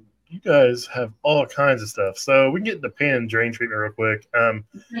 You guys have all kinds of stuff. So we can get the pan and drain treatment real quick.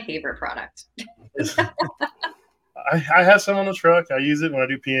 It's my favorite product. I have some on the truck. I use it when I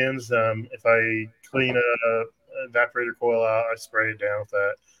do PMs. If I clean a evaporator coil out, I spray it down with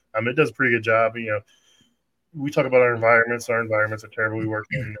that. It does a pretty good job. We talk about our environments. Our environments are terrible. We work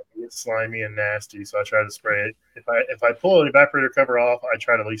in it's slimy and nasty, so I try to spray it. If I pull an evaporator cover off, I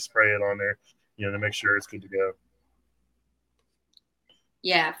try to at least spray it on there, to make sure it's good to go.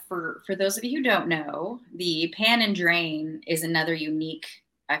 Yeah, for those of you who don't know, the pan and drain is another unique,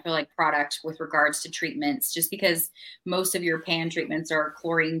 I feel like, product with regards to treatments, just because most of your pan treatments are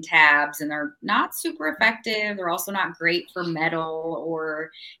chlorine tabs and they're not super effective. They're also not great for metal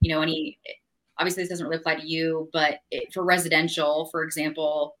or, any, obviously this doesn't really apply to you, but for residential, for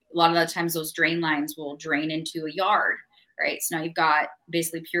example, a lot of the times those drain lines will drain into a yard. Right. So now you've got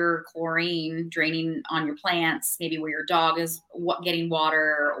basically pure chlorine draining on your plants, maybe where your dog is getting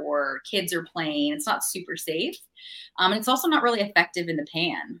water or kids are playing. It's not super safe. And it's also not really effective in the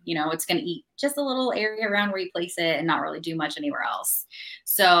pan. It's going to eat just a little area around where you place it and not really do much anywhere else.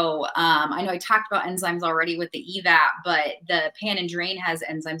 So I know I talked about enzymes already with the EVAP, but the pan and drain has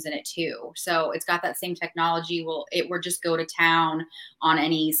enzymes in it too. So it's got that same technology. It will just go to town on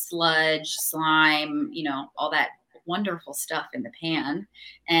any sludge, slime, all that wonderful stuff in the pan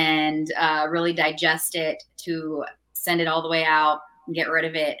and really digest it to send it all the way out and get rid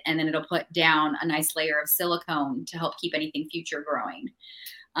of it. And then it'll put down a nice layer of silicone to help keep anything future growing.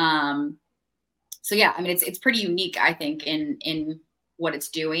 So yeah, it's pretty unique, I think, in what it's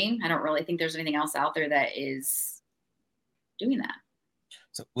doing. I don't really think there's anything else out there that is doing that.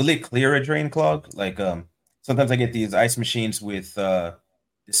 So will it clear a drain clog? Like, sometimes I get these ice machines with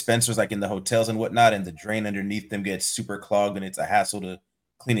dispensers like in the hotels and whatnot, and the drain underneath them gets super clogged, and it's a hassle to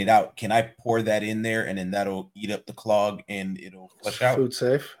clean it out. Can I pour that in there, and then that'll eat up the clog and it'll flush out? Food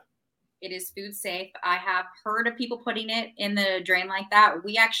safe. It is food safe. I have heard of people putting it in the drain like that.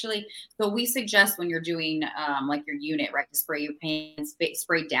 We suggest when you're doing like your unit, right, to spray your paint,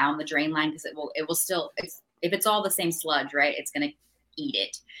 spray down the drain line, because it will still, if it's all the same sludge, right, it's going to eat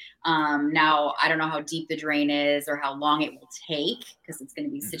it. Now, I don't know how deep the drain is or how long it will take, because it's going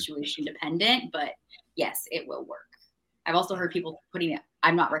to be situation dependent, but yes, it will work. I've also heard people putting it,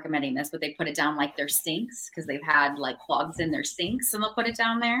 I'm not recommending this, but they put it down like their sinks, because they've had like clogs in their sinks and they'll put it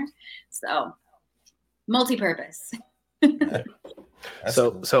down there. So multi-purpose.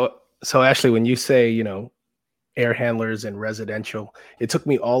 So Ashley, when you say, air handlers and residential, it took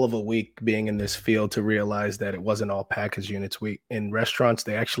me all of a week being in this field to realize that it wasn't all package units. In restaurants,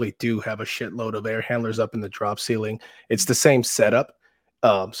 they actually do have a shitload of air handlers up in the drop ceiling. It's the same setup.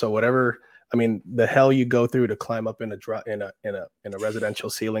 So whatever, the hell you go through to climb up in a residential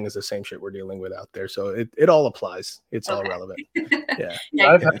ceiling is the same shit we're dealing with out there. So it all applies. It's all relevant. Yeah.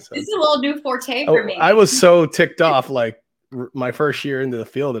 This is a little new forte for me. I was so ticked off, like my first year into the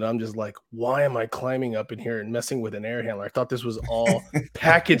field, and I'm just like, why am I climbing up in here and messing with an air handler? I thought this was all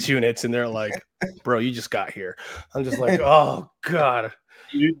package units, and they're like, bro, you just got here. I'm just like, oh God.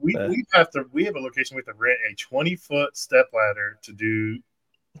 We have a location with to rent a 20-foot step ladder to do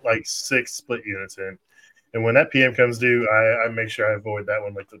like 6 split units in. And when that PM comes due, I make sure I avoid that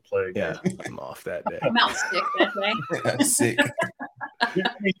one like the plague. Yeah, I'm off that day. I'm out sick that day. Sick.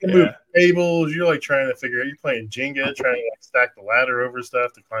 You can move tables. You're like trying to figure out. You're playing Jenga, trying to like stack the ladder over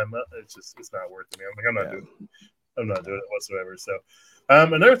stuff to climb up. It's not worth it, man. I'm not doing it whatsoever. So,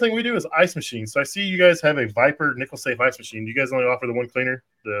 another thing we do is ice machines. So I see you guys have a Viper nickel safe ice machine. Do you guys only offer the one cleaner?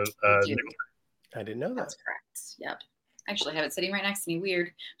 Nickel? I didn't know that. That's correct. Yep. Actually, I have it sitting right next to me.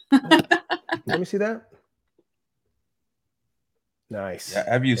 Weird. Let me see that. Nice. Yeah,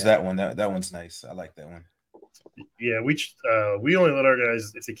 I've used that one. That one's nice. I like that one. Yeah, we only let our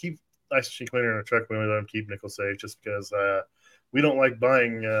guys, if they keep ice machine cleaner in a truck, we only let them keep nickel safe, just because we don't like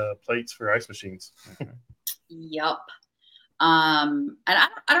buying plates for ice machines. Yup. And I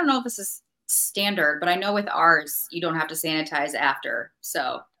don't know if this is standard, but I know with ours you don't have to sanitize after,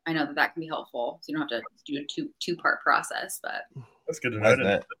 so I know that can be helpul. So you don't have to do a two-part process. But that's good to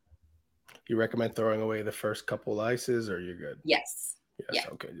know. You recommend throwing away the first couple ices, or you're good? Yes. Yeah.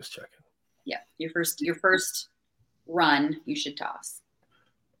 Okay, just checking. Yeah, your first run you should toss.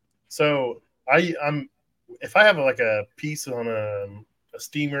 So I'm if I have like a piece on a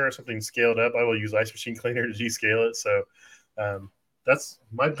steamer or something scaled up, I will use ice machine cleaner to descale it. So that's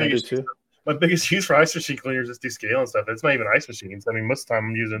my biggest use for ice machine cleaners is descale and stuff. It's not even ice machines. I mean, most of the time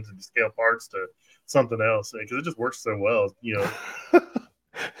I'm using it to descale parts to something else because it just works so well,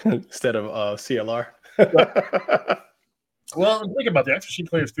 Instead of CLR. Well, think about the ice machine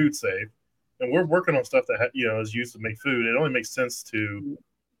cleaner is food safe, and we're working on stuff that is used to make food. It only makes sense to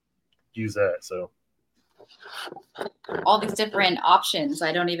use that. So all these different options,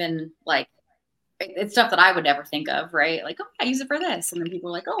 I don't even like. It's stuff that I would never think of, right? Like, oh, I use it for this, and then people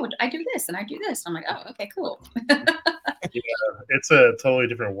are like, oh, I do this and I do this. I'm like, oh, okay, cool. Yeah, it's a totally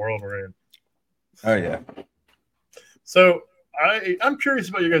different world we're in. Oh yeah. So I'm curious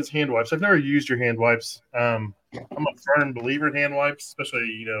about your guys' hand wipes. I've never used your hand wipes. I'm a firm believer in hand wipes,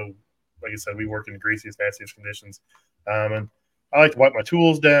 especially, like I said, we work in the greasiest, nastiest conditions. And I like to wipe my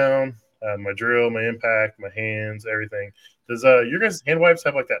tools down, my drill, my impact, my hands, everything. Does your guys' hand wipes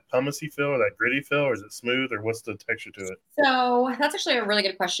have like that pumicey feel or that gritty feel, or is it smooth, or what's the texture to it? So that's actually a really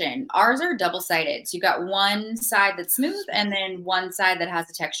good question. Ours are double-sided. So you've got one side that's smooth and then one side that has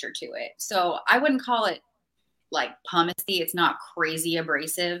a texture to it. So I wouldn't call it like pumicy. It's not crazy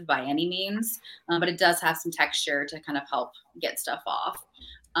abrasive by any means, but it does have some texture to kind of help get stuff off.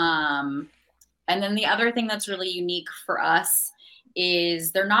 And then the other thing that's really unique for us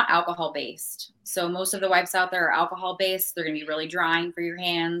is they're not alcohol based. So most of the wipes out there are alcohol based. They're going to be really drying for your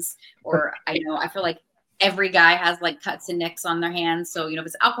hands. Or I feel like every guy has like cuts and nicks on their hands. So, if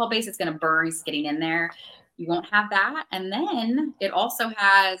it's alcohol based, it's going to burn. It's getting in there. You won't have that. And then it also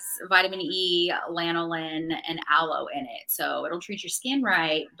has vitamin E, lanolin, and aloe in it. So it'll treat your skin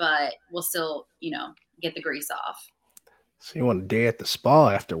right, but we'll still, get the grease off. So you want a day at the spa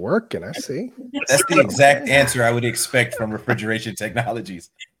after work, and I see. That's the exact answer I would expect from Refrigeration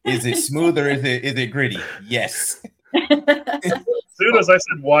Technologies. Is it smooth or is it gritty? Yes. As soon as I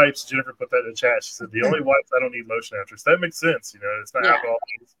said wipes, Jennifer put that in the chat. She said, the only wipes I don't need lotion after. So that makes sense. It's not alcohol.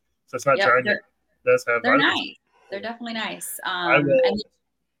 So it's not trying to. They're nice. They're definitely nice.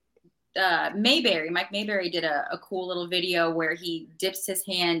 Mike Mayberry did a cool little video where he dips his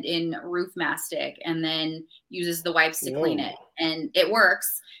hand in roof mastic and then uses the wipes to clean it, and it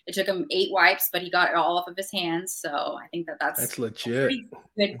works. It took him 8 wipes, but he got it all off of his hands. So I think that's legit. A pretty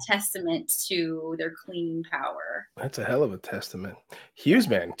good testament to their cleaning power. That's a hell of a testament. Hughes,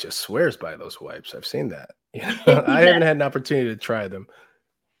 man, just swears by those wipes. I've seen that. I haven't had an opportunity to try them.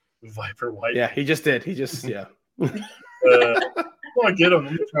 Viper wipe. Yeah, he just did. He just yeah. Well, I get them.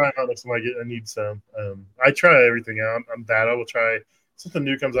 I'm gonna try them out next time I need some. I try everything out. I'm bad. I will try something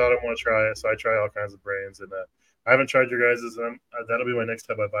new comes out. I want to try it, so I try all kinds of brands. And I haven't tried your guys's. That'll be my next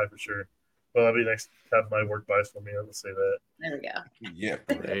tab I buy for sure. Well, that'll be next tab my work buys for me. I'll say that. There we go. Yeah,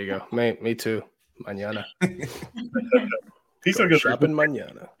 there you go. Me too. Mañana. He's going to go shopping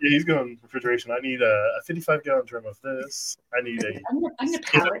mañana. Yeah, he's going refrigeration. I need a 55-gallon drum of this. I need a. I'm gonna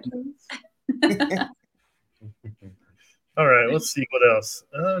power it. All right, let's see what else.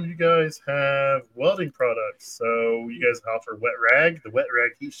 You guys have welding products. So you guys offer wet rag, the wet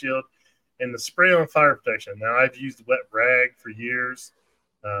rag heat shield, and the spray on fire protection. Now I've used wet rag for years.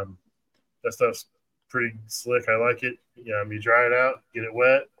 That stuff's pretty slick. I like it. You dry it out, get it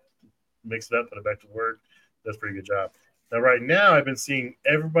wet, mix it up, put it back to work. That's a pretty good job. Now right now I've been seeing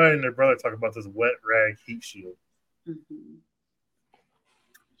everybody and their brother talk about this wet rag heat shield. Mm-hmm.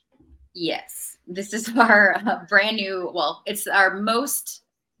 Yes, this is our brand new, well, it's our most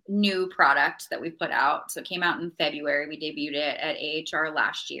new product that we put out. So it came out in February. We debuted it at AHR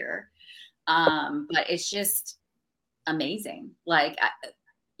last year. But it's just amazing. Like,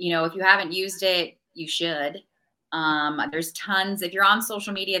 if you haven't used it, you should. There's tons, if you're on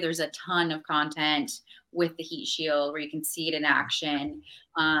social media, there's a ton of content with the heat shield where you can see it in action.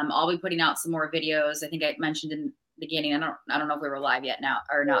 I'll be putting out some more videos. I think I mentioned in beginning. I don't know if we were live yet now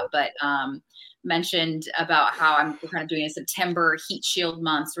or not, but mentioned about how we're kind of doing a September heat shield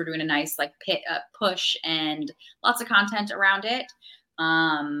month. So we're doing a nice like push and lots of content around it.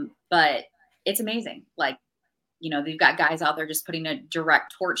 But it's amazing. Like, they've got guys out there just putting a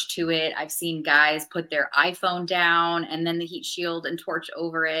direct torch to it. I've seen guys put their iPhone down and then the heat shield and torch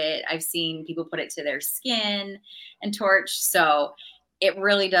over it. I've seen people put it to their skin and torch. So it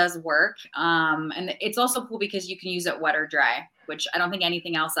really does work. And it's also cool because you can use it wet or dry, which I don't think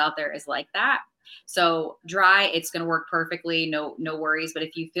anything else out there is like that. So dry, it's going to work perfectly. No worries. But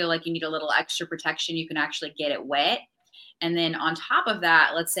if you feel like you need a little extra protection, you can actually get it wet. And then on top of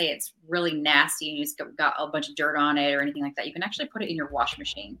that, let's say it's really nasty and you just got a bunch of dirt on it or anything like that. You can actually put it in your wash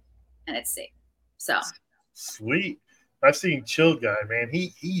machine and it's safe. So sweet. I've seen Chilled Guy, man.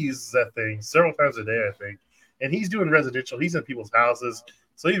 He uses that thing several times a day, I think. And he's doing residential. He's in people's houses.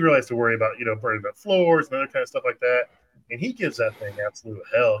 So he really has to worry about, burning up floors and other kind of stuff like that. And he gives that thing absolute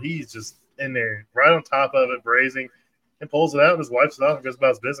hell. He's just in there right on top of it, brazing, and pulls it out and just wipes it off and goes about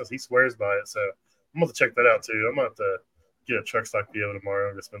his business. He swears by it. So I'm going to check that out too. I'm going to have to get a truck stock PO tomorrow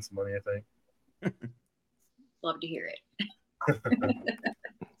and go spend some money, I think. Love to hear it.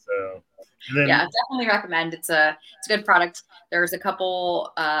 So, yeah, definitely recommend. It's a good product. There's a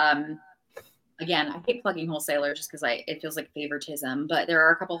couple, again, I hate plugging wholesalers just because it feels like favoritism, but there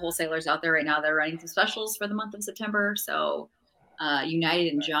are a couple wholesalers out there right now that are running some specials for the month of September. So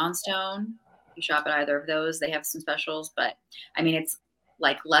United and Johnstone, if you shop at either of those, they have some specials, but I mean, it's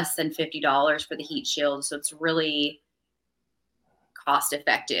like less than $50 for the heat shield. So it's really cost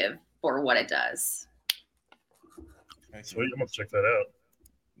effective for what it does. Sweet, I'm going to check that out.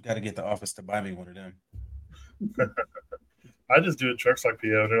 Got to get the office to buy me one of them. I just do a truck stock PO,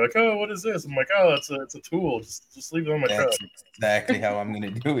 and they're like, "Oh, what is this?" I'm like, "Oh, it's a tool. Just leave it on my truck." Exactly how I'm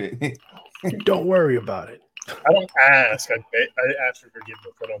going to do it. Don't worry about it. I don't ask. I ask for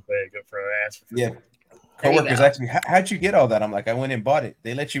forgiveness. I don't beg up front. I ask for forgiveness. Yeah. Coworkers ask me, "How'd you get all that?" I'm like, "I went and bought it.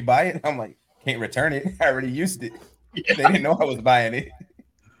 They let you buy it." I'm like, "Can't return it. I already used it." Yeah. They didn't know I was buying it.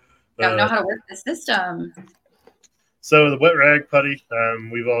 You don't know how to work the system. So the wet rag putty,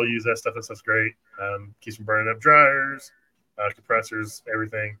 we've all used that stuff. That stuff's great. Keeps from burning up dryers, compressors,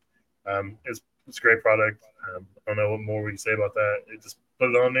 everything. It's a great product. I don't know what more we can say about that. It just put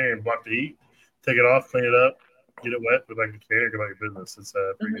it on there and block the heat, take it off, clean it up, get it wet, put it back in the container, go about your business. It's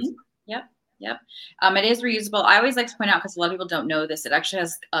pretty good. Yep. It is reusable. I always like to point out, because a lot of people don't know this, it actually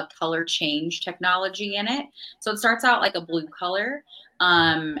has a color change technology in it. So it starts out like a blue color.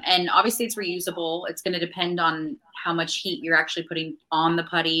 And obviously it's reusable. It's going to depend on how much heat you're actually putting on the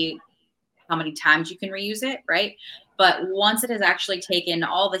putty, how many times you can reuse it, right? But once it has actually taken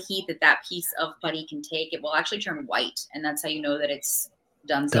all the heat that piece of putty can take, it will actually turn white. And that's how you know that it's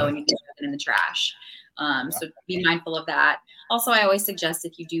done. So, and you can put it in the trash. So be mindful of that. Also, I always suggest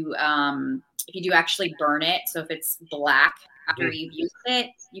if you do actually burn it, so if it's black after you've used it,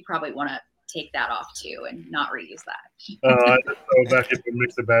 you probably want to take that off too and not reuse that. I just throw it back in and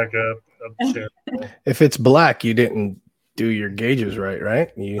mix it back up. If it's black, you didn't do your gauges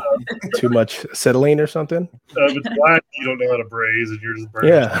right? You too much acetylene or something? If it's black, you don't know how to braise, and you're just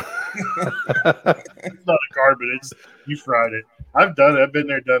burning. Yeah. It's not a carbon. It's you fried it. I've done it. I've been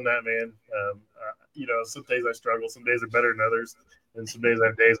there, done that, man. Some days I struggle. Some days are better than others, and some days I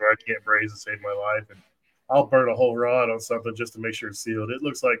have days where I can't braise to save my life, and I'll burn a whole rod on something just to make sure it's sealed. It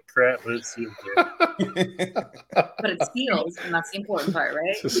looks like crap, but it's sealed. But it seals, and that's the important part,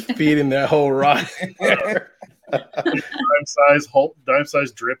 right? Just feeding that whole rod. Dime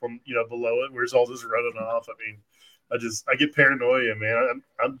size drip on below it, where's all this running off. I mean, I get paranoia, man.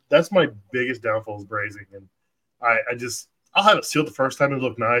 That's my biggest downfall is brazing, and I'll have it sealed the first time and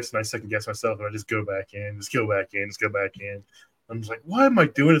look nice, and I second guess myself, and I just go back in, just go back in. I'm just like, why am I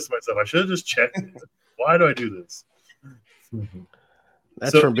doing this to myself? I should have just checked. Why do I do this?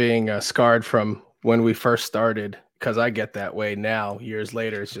 That's from being scarred from when we first started, because I get that way now. Years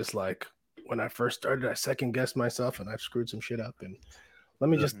later, it's just like when I first started, I second guessed myself, and I've screwed some shit up. And let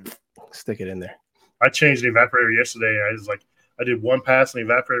me just stick it in there. I changed the evaporator yesterday. I did one pass on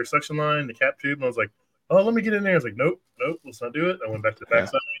the evaporator suction line, the cap tube, and I was like, oh, let me get in there. I was like, nope, let's not do it. I went back to the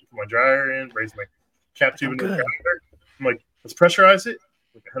backside, put my dryer in, raised my cap tube in the dryer. I'm like, let's pressurize it.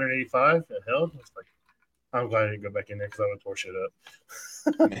 Like 185, it held. I was like, I'm glad I didn't go back in there because I would have tore shit up.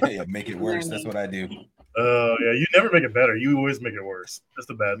 Yeah, make it worse. That's what I do. Oh, yeah. You never make it better. You always make it worse. That's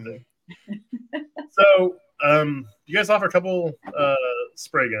the bad thing. So, you guys offer a couple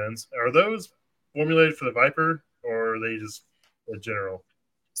spray guns. Are those formulated for the Viper, or are they just a general?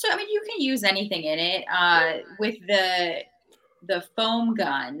 So, I mean, you can use anything in it. With the foam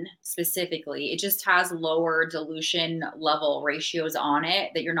gun specifically, it just has lower dilution level ratios on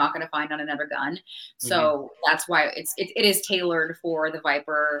it that you're not going to find on another gun. So that's why it is tailored for the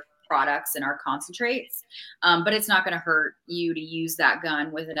Viper products and our concentrates. But it's not going to hurt you to use that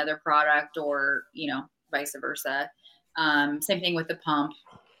gun with another product or, vice versa. Same thing with the pump.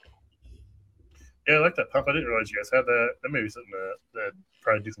 Yeah, I like that pump. I didn't realize you guys had that. That may be something that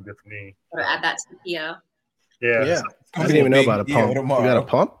probably do some good for me. Or add that to the PO. Yeah. I didn't even know about a pump. You got a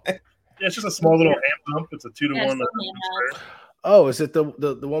pump? Yeah, it's just a small little hand pump. It's a 2-to-1. Oh, is it the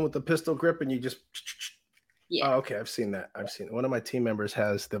one with the pistol grip and you just? Yeah. Oh, okay. I've seen that. One of my team members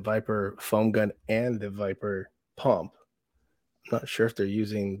has the Viper foam gun and the Viper pump. I'm not sure if they're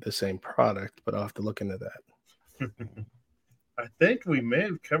using the same product, but I'll have to look into that. I think we may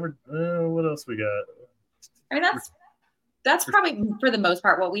have covered. What else we got? I mean, that's probably for the most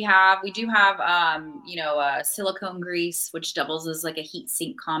part what we have. We do have, silicone grease, which doubles as like a heat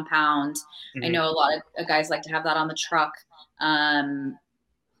sink compound. I know a lot of guys like to have that on the truck.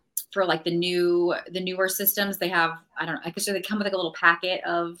 For like the newer systems, they have, I don't know, I guess they come with like a little packet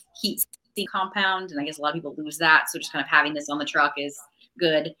of heat sink compound, and I guess a lot of people lose that. So just kind of having this on the truck is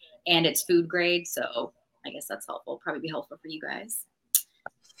good, and it's food grade. So I guess that's helpful. Probably be helpful for you guys.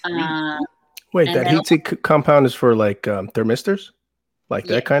 Wait, that heat seek compound is for like thermistors? Like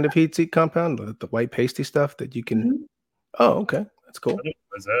that kind of heat seek compound? The white pasty stuff that you can... Oh, okay. That's cool.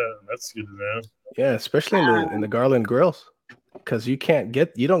 That's good to know. Yeah, especially in the Garland grills. Because you don't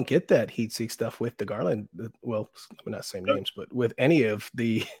get that heat seek stuff with the Garland. Well, I'm not saying names, but with any of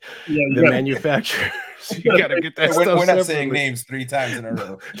the manufacturers. You got to get that stuff. We're not saying names 3 times in a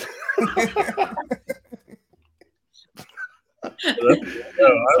row.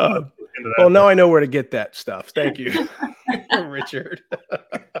 Well, now I know where to get that stuff. Thank you, Richard.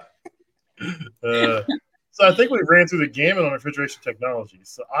 So I think we ran through the gamut on refrigeration technologies.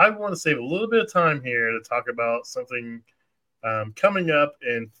 So I want to save a little bit of time here to talk about something coming up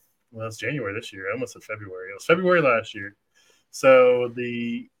it's January this year. I almost said February. It was February last year. So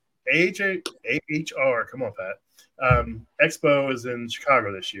the AHR, come on, Pat, Expo is in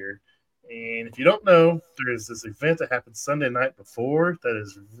Chicago this year. And if you don't know, there's this event that happens Sunday night before that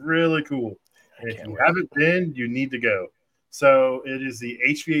is really cool. And if you haven't been, you need to go. So it is the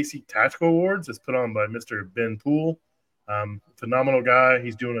HVAC Tactical Awards. It's put on by Mr. Ben Poole. Phenomenal guy.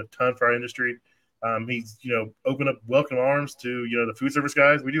 He's doing a ton for our industry. He's, opened up welcome arms to, the food service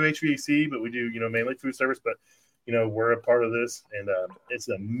guys. We do HVAC, but we do, mainly food service. But, we're a part of this. And it's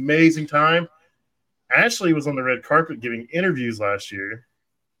an amazing time. Ashley was on the red carpet giving interviews last year.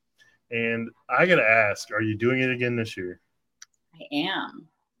 And I got to ask, are you doing it again this year? I am.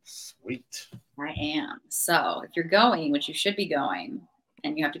 Sweet. I am. So if you're going, which you should be going,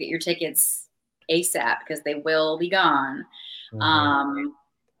 and you have to get your tickets ASAP because they will be gone,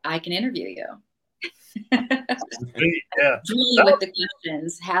 I can interview you. Sweet, yeah. Drill you with the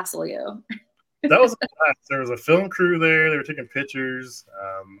questions, hassle you. That was a blast. There was a film crew there. They were taking pictures.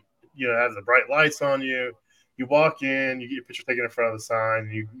 Has the bright lights on you. You walk in, you get your picture taken in front of the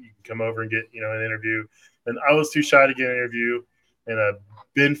sign. You can come over and get an interview. And I was too shy to get an interview, and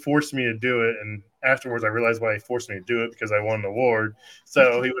Ben forced me to do it. And afterwards, I realized why he forced me to do it, because I won an award.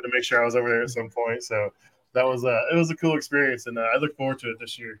 So he wanted to make sure I was over there at some point. So that was it was a cool experience, and I look forward to it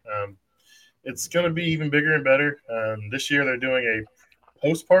this year. It's going to be even bigger and better. This year they're doing a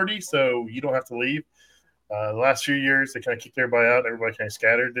post party, so you don't have to leave. The last few years, they kind of kicked everybody out. Everybody kind of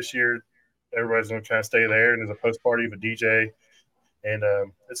scattered. This year, everybody's going to kind of stay there, and there's a post party with a DJ, and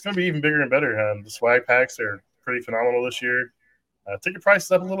it's going to be even bigger and better. The swag packs are pretty phenomenal this year. Ticket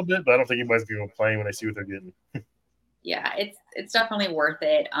prices up a little bit, but I don't think anybody's going to complain when they see what they're getting. Yeah, it's definitely worth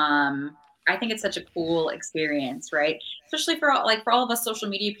it. I think it's such a cool experience, right? Especially for all of us social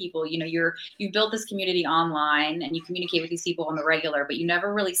media people. You built this community online and you communicate with these people on the regular, but you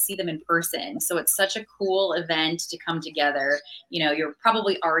never really see them in person. So it's such a cool event to come together. You're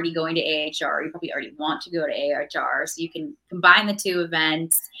probably already going to AHR. You probably already want to go to AHR, so you can combine the two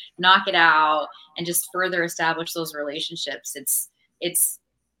events, knock it out, and just further establish those relationships. It's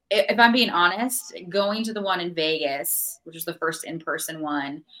if I'm being honest, going to the one in Vegas, which was the first in-person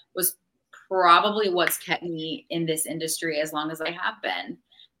one, was probably what's kept me in this industry as long as I have been.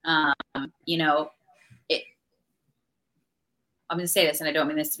 I'm going to say this, and I don't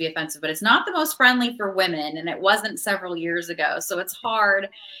mean this to be offensive, but it's not the most friendly for women, and it wasn't several years ago. So it's hard.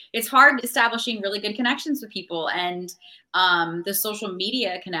 It's hard establishing really good connections with people, and the social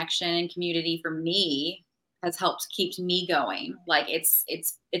media connection and community for me has helped keep me going. Like it's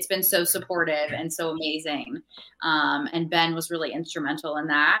been so supportive and so amazing. And Ben was really instrumental in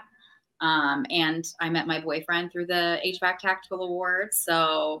that. And I met my boyfriend through the HVAC Tactical Awards.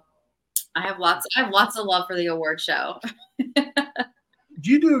 So I have lots of love for the award show. I'm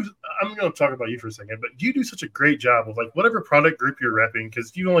going to talk about you for a second, but you do such a great job of like whatever product group you're repping,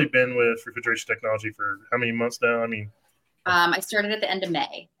 because you've only been with Refrigeration Technology for how many months now? I started at the end of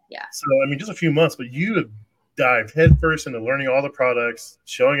May. Yeah. So, just a few months, but you have dived headfirst into learning all the products,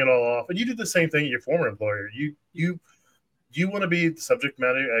 showing it all off. And you did the same thing at your former employer. You want to be the subject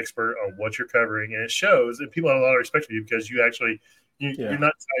matter expert on what you're covering, and it shows. And people have a lot of respect for you because you actually, you're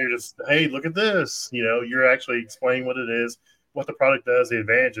not tired of, hey, look at this. You're actually explaining what it is, what the product does, the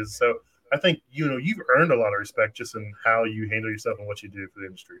advantages. So I think, you've earned a lot of respect just in how you handle yourself and what you do for the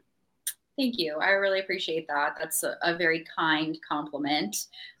industry. Thank you. I really appreciate that. That's a very kind compliment.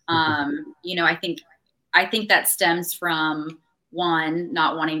 I think that stems from, one,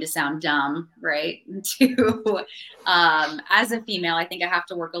 not wanting to sound dumb, right? Two, as a female, I think I have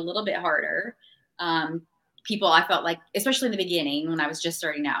to work a little bit harder. People, I felt like, especially in the beginning when I was just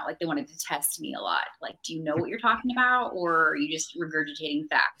starting out, like they wanted to test me a lot. Like, do you know what you're talking about, or are you just regurgitating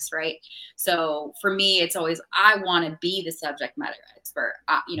facts, right? So for me, it's always, I want to be the subject matter expert.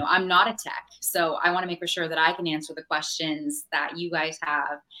 I'm not a tech, so I want to make sure that I can answer the questions that you guys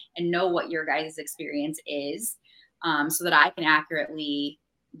have and know what your guys' experience is, so that I can accurately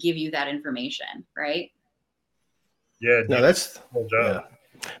give you that information, right? Yeah, no, that's cool job. Yeah.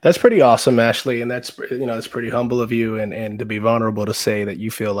 That's pretty awesome, Ashley, and that's it's pretty humble of you, and to be vulnerable to say that you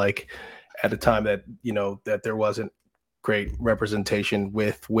feel like at a time that that there wasn't great representation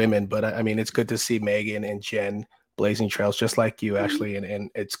with women, but it's good to see Megan and Jen blazing trails just like you, Ashley, and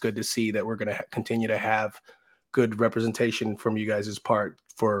it's good to see that we're going to continue to have good representation from you guys' part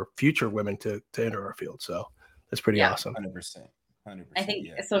for future women to enter our field. So that's pretty awesome. 100%. 100%, I think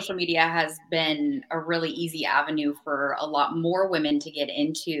social media has been a really easy avenue for a lot more women to get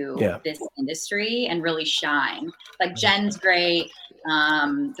into this industry and really shine. Like Jen's great.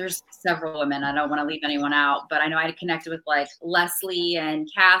 There's several women. I don't want to leave anyone out, but I know I connected with like Leslie and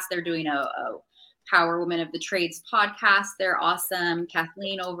Cass. They're doing a Power Women of the Trades podcast. They're awesome.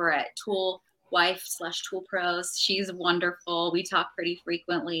 Kathleen over at Tool Wife/Tool Pros. She's wonderful. We talk pretty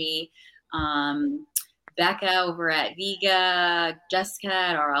frequently. Becca over at Viga, Jessica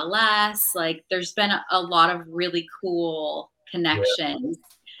at RLS. Like, there's been a lot of really cool connections.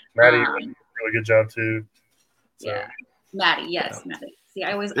 Maddie, really good job too. So. Yeah, Maddie, yes, Maddie. See,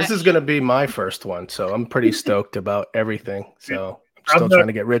 this is going to be my first one, so I'm pretty stoked about everything. So I'm still trying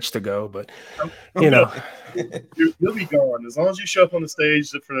to get Rich to go, but you'll be gone as long as you show up on the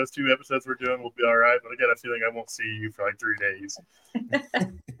stage for those 2 episodes we're doing. We'll be all right. But I got a feeling I won't see you for like 3 days.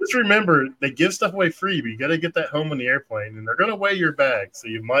 Just remember, they give stuff away free, but you got to get that home on the airplane, and they're going to weigh your bag, so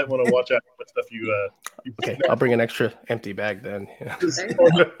you might want to watch out for what stuff you. Okay, I'll bring an extra empty bag then.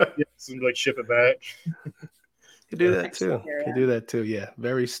 And like ship it back. You do that too. You do that too. Yeah,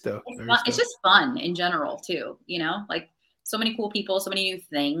 very stoked. It's just fun in general too. Like so many cool people, so many new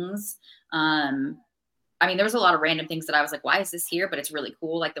things. I mean, there was a lot of random things that I was like, why is this here? But it's really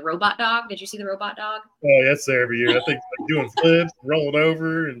cool. Like the robot dog. Did you see the robot dog? Oh, that's there every year. That thing's like doing flips, rolling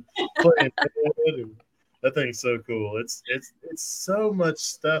over, and playing dead, and that thing's so cool. It's so much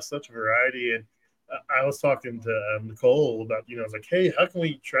stuff, such a variety. And I was talking to Nicole about, I was like, hey, how can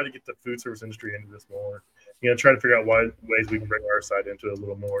we try to get the food service industry into this more? Try to figure out ways we can bring our side into it a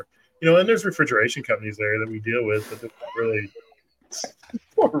little more. And there's refrigeration companies there that we deal with, but they're not really.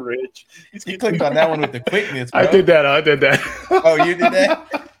 Poor Rich. He clicked on that one with the quickness, bro. I did that. Oh, you did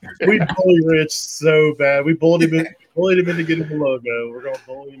that? We bully Rich so bad. We bullied him into getting the logo. We're gonna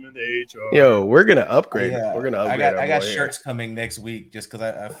bully him into HR. Yo, we're gonna upgrade. Yeah. We're gonna upgrade. I got shirts coming next week just because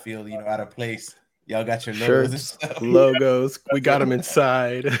I feel out of place. Y'all got your logos and stuff. Logos. We got them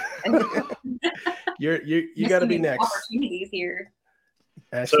inside. you got to be next. Opportunities here.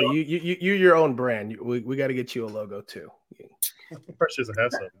 Ashley, you're your own brand. We got to get you a logo too. Fresh doesn't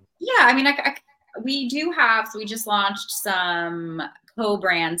have something. Yeah, I mean, we do have. So we just launched some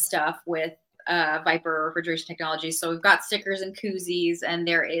co-brand stuff with Viper Refrigeration Technologies. So we've got stickers and koozies, and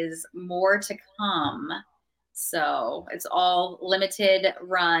there is more to come. So it's all limited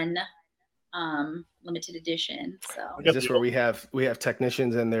run, limited edition. So is this where we have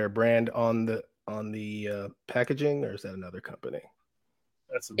technicians and their brand on the packaging, or is that another company?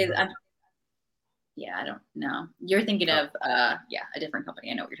 Yeah, I don't know. You're thinking of a different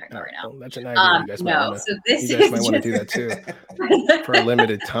company. I know what you're talking about right now. Well, that's an idea. You guys might want to do that too for a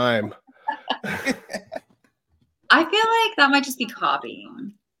limited time. I feel like that might just be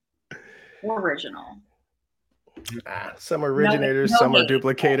copying. Or original. Some are originators, some are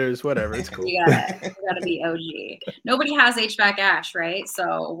duplicators, whatever. It's cool. You gotta be OG. Nobody has HVAC Ash, right?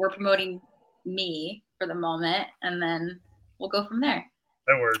 So we're promoting me for the moment, and then we'll go from there.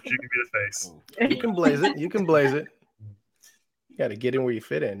 That works. You can be the face. You can blaze it. You got to get in where you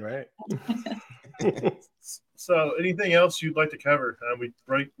fit in, right? So, anything else you'd like to cover? We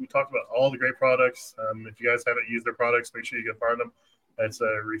talked about all the great products. If you guys haven't used their products, make sure you go find them. It's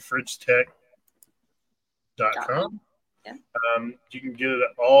refrigetech.com. Yeah. You can get it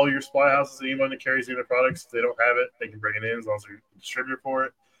at all your supply houses. Anyone that carries any of their products, if they don't have it, they can bring it in as long as they're a distributor for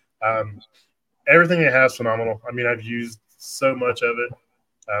it. Everything it has is phenomenal. I mean, I've used so much of it.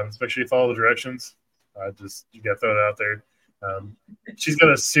 Especially follow the directions. You got to throw it out there. She's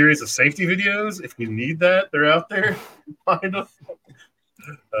got a series of safety videos. If you need that, they're out there. Find them.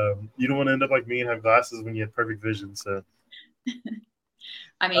 You don't want to end up like me and have glasses when you have perfect vision. So,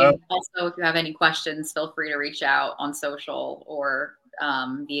 I mean, also, if you have any questions, feel free to reach out on social or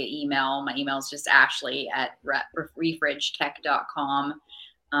via email. My email is just ashley@refrigeration.com.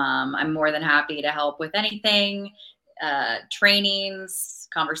 I'm more than happy to help with anything. Trainings,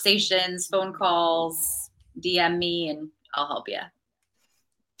 conversations, phone calls, DM me, and I'll help you.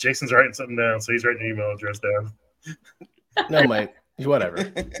 Jason's writing something down, so he's writing your email address down. No, mate.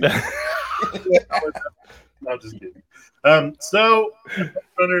 Whatever. I'm just kidding. So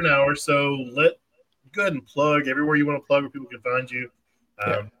under an hour, so go ahead and plug everywhere you want to plug where people can find you,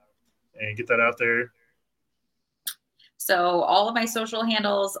 and get that out there. So all of my social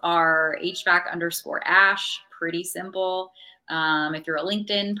handles are HVAC_Ash. Pretty simple. If you're a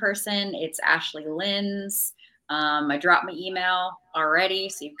LinkedIn person, it's Ashley Linz. I dropped my email already,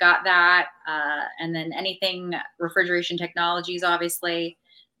 so you've got that. And then anything Refrigeration Technologies, obviously.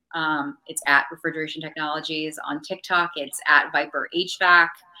 It's at Refrigeration Technologies. On TikTok, it's at Viper HVAC.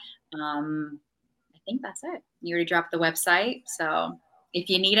 I think that's it. You already dropped the website. So if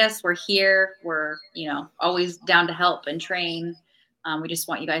you need us, we're here. We're, always down to help and train. We just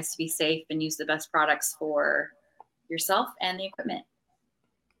want you guys to be safe and use the best products for yourself and the equipment.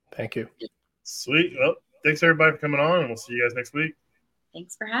 Thank you. Sweet. Well, thanks everybody for coming on, and we'll see you guys next week.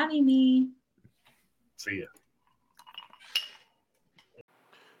 Thanks for having me. See ya.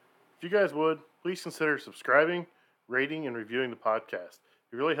 If you guys would, please consider subscribing, rating, and reviewing the podcast.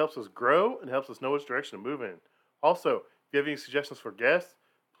 It really helps us grow and helps us know which direction to move in. Also, if you have any suggestions for guests,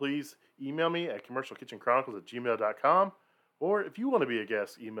 please email me at commercialkitchenchronicles@gmail.com. Or if you want to be a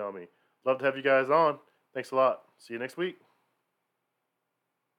guest, email me. Love to have you guys on. Thanks a lot. See you next week.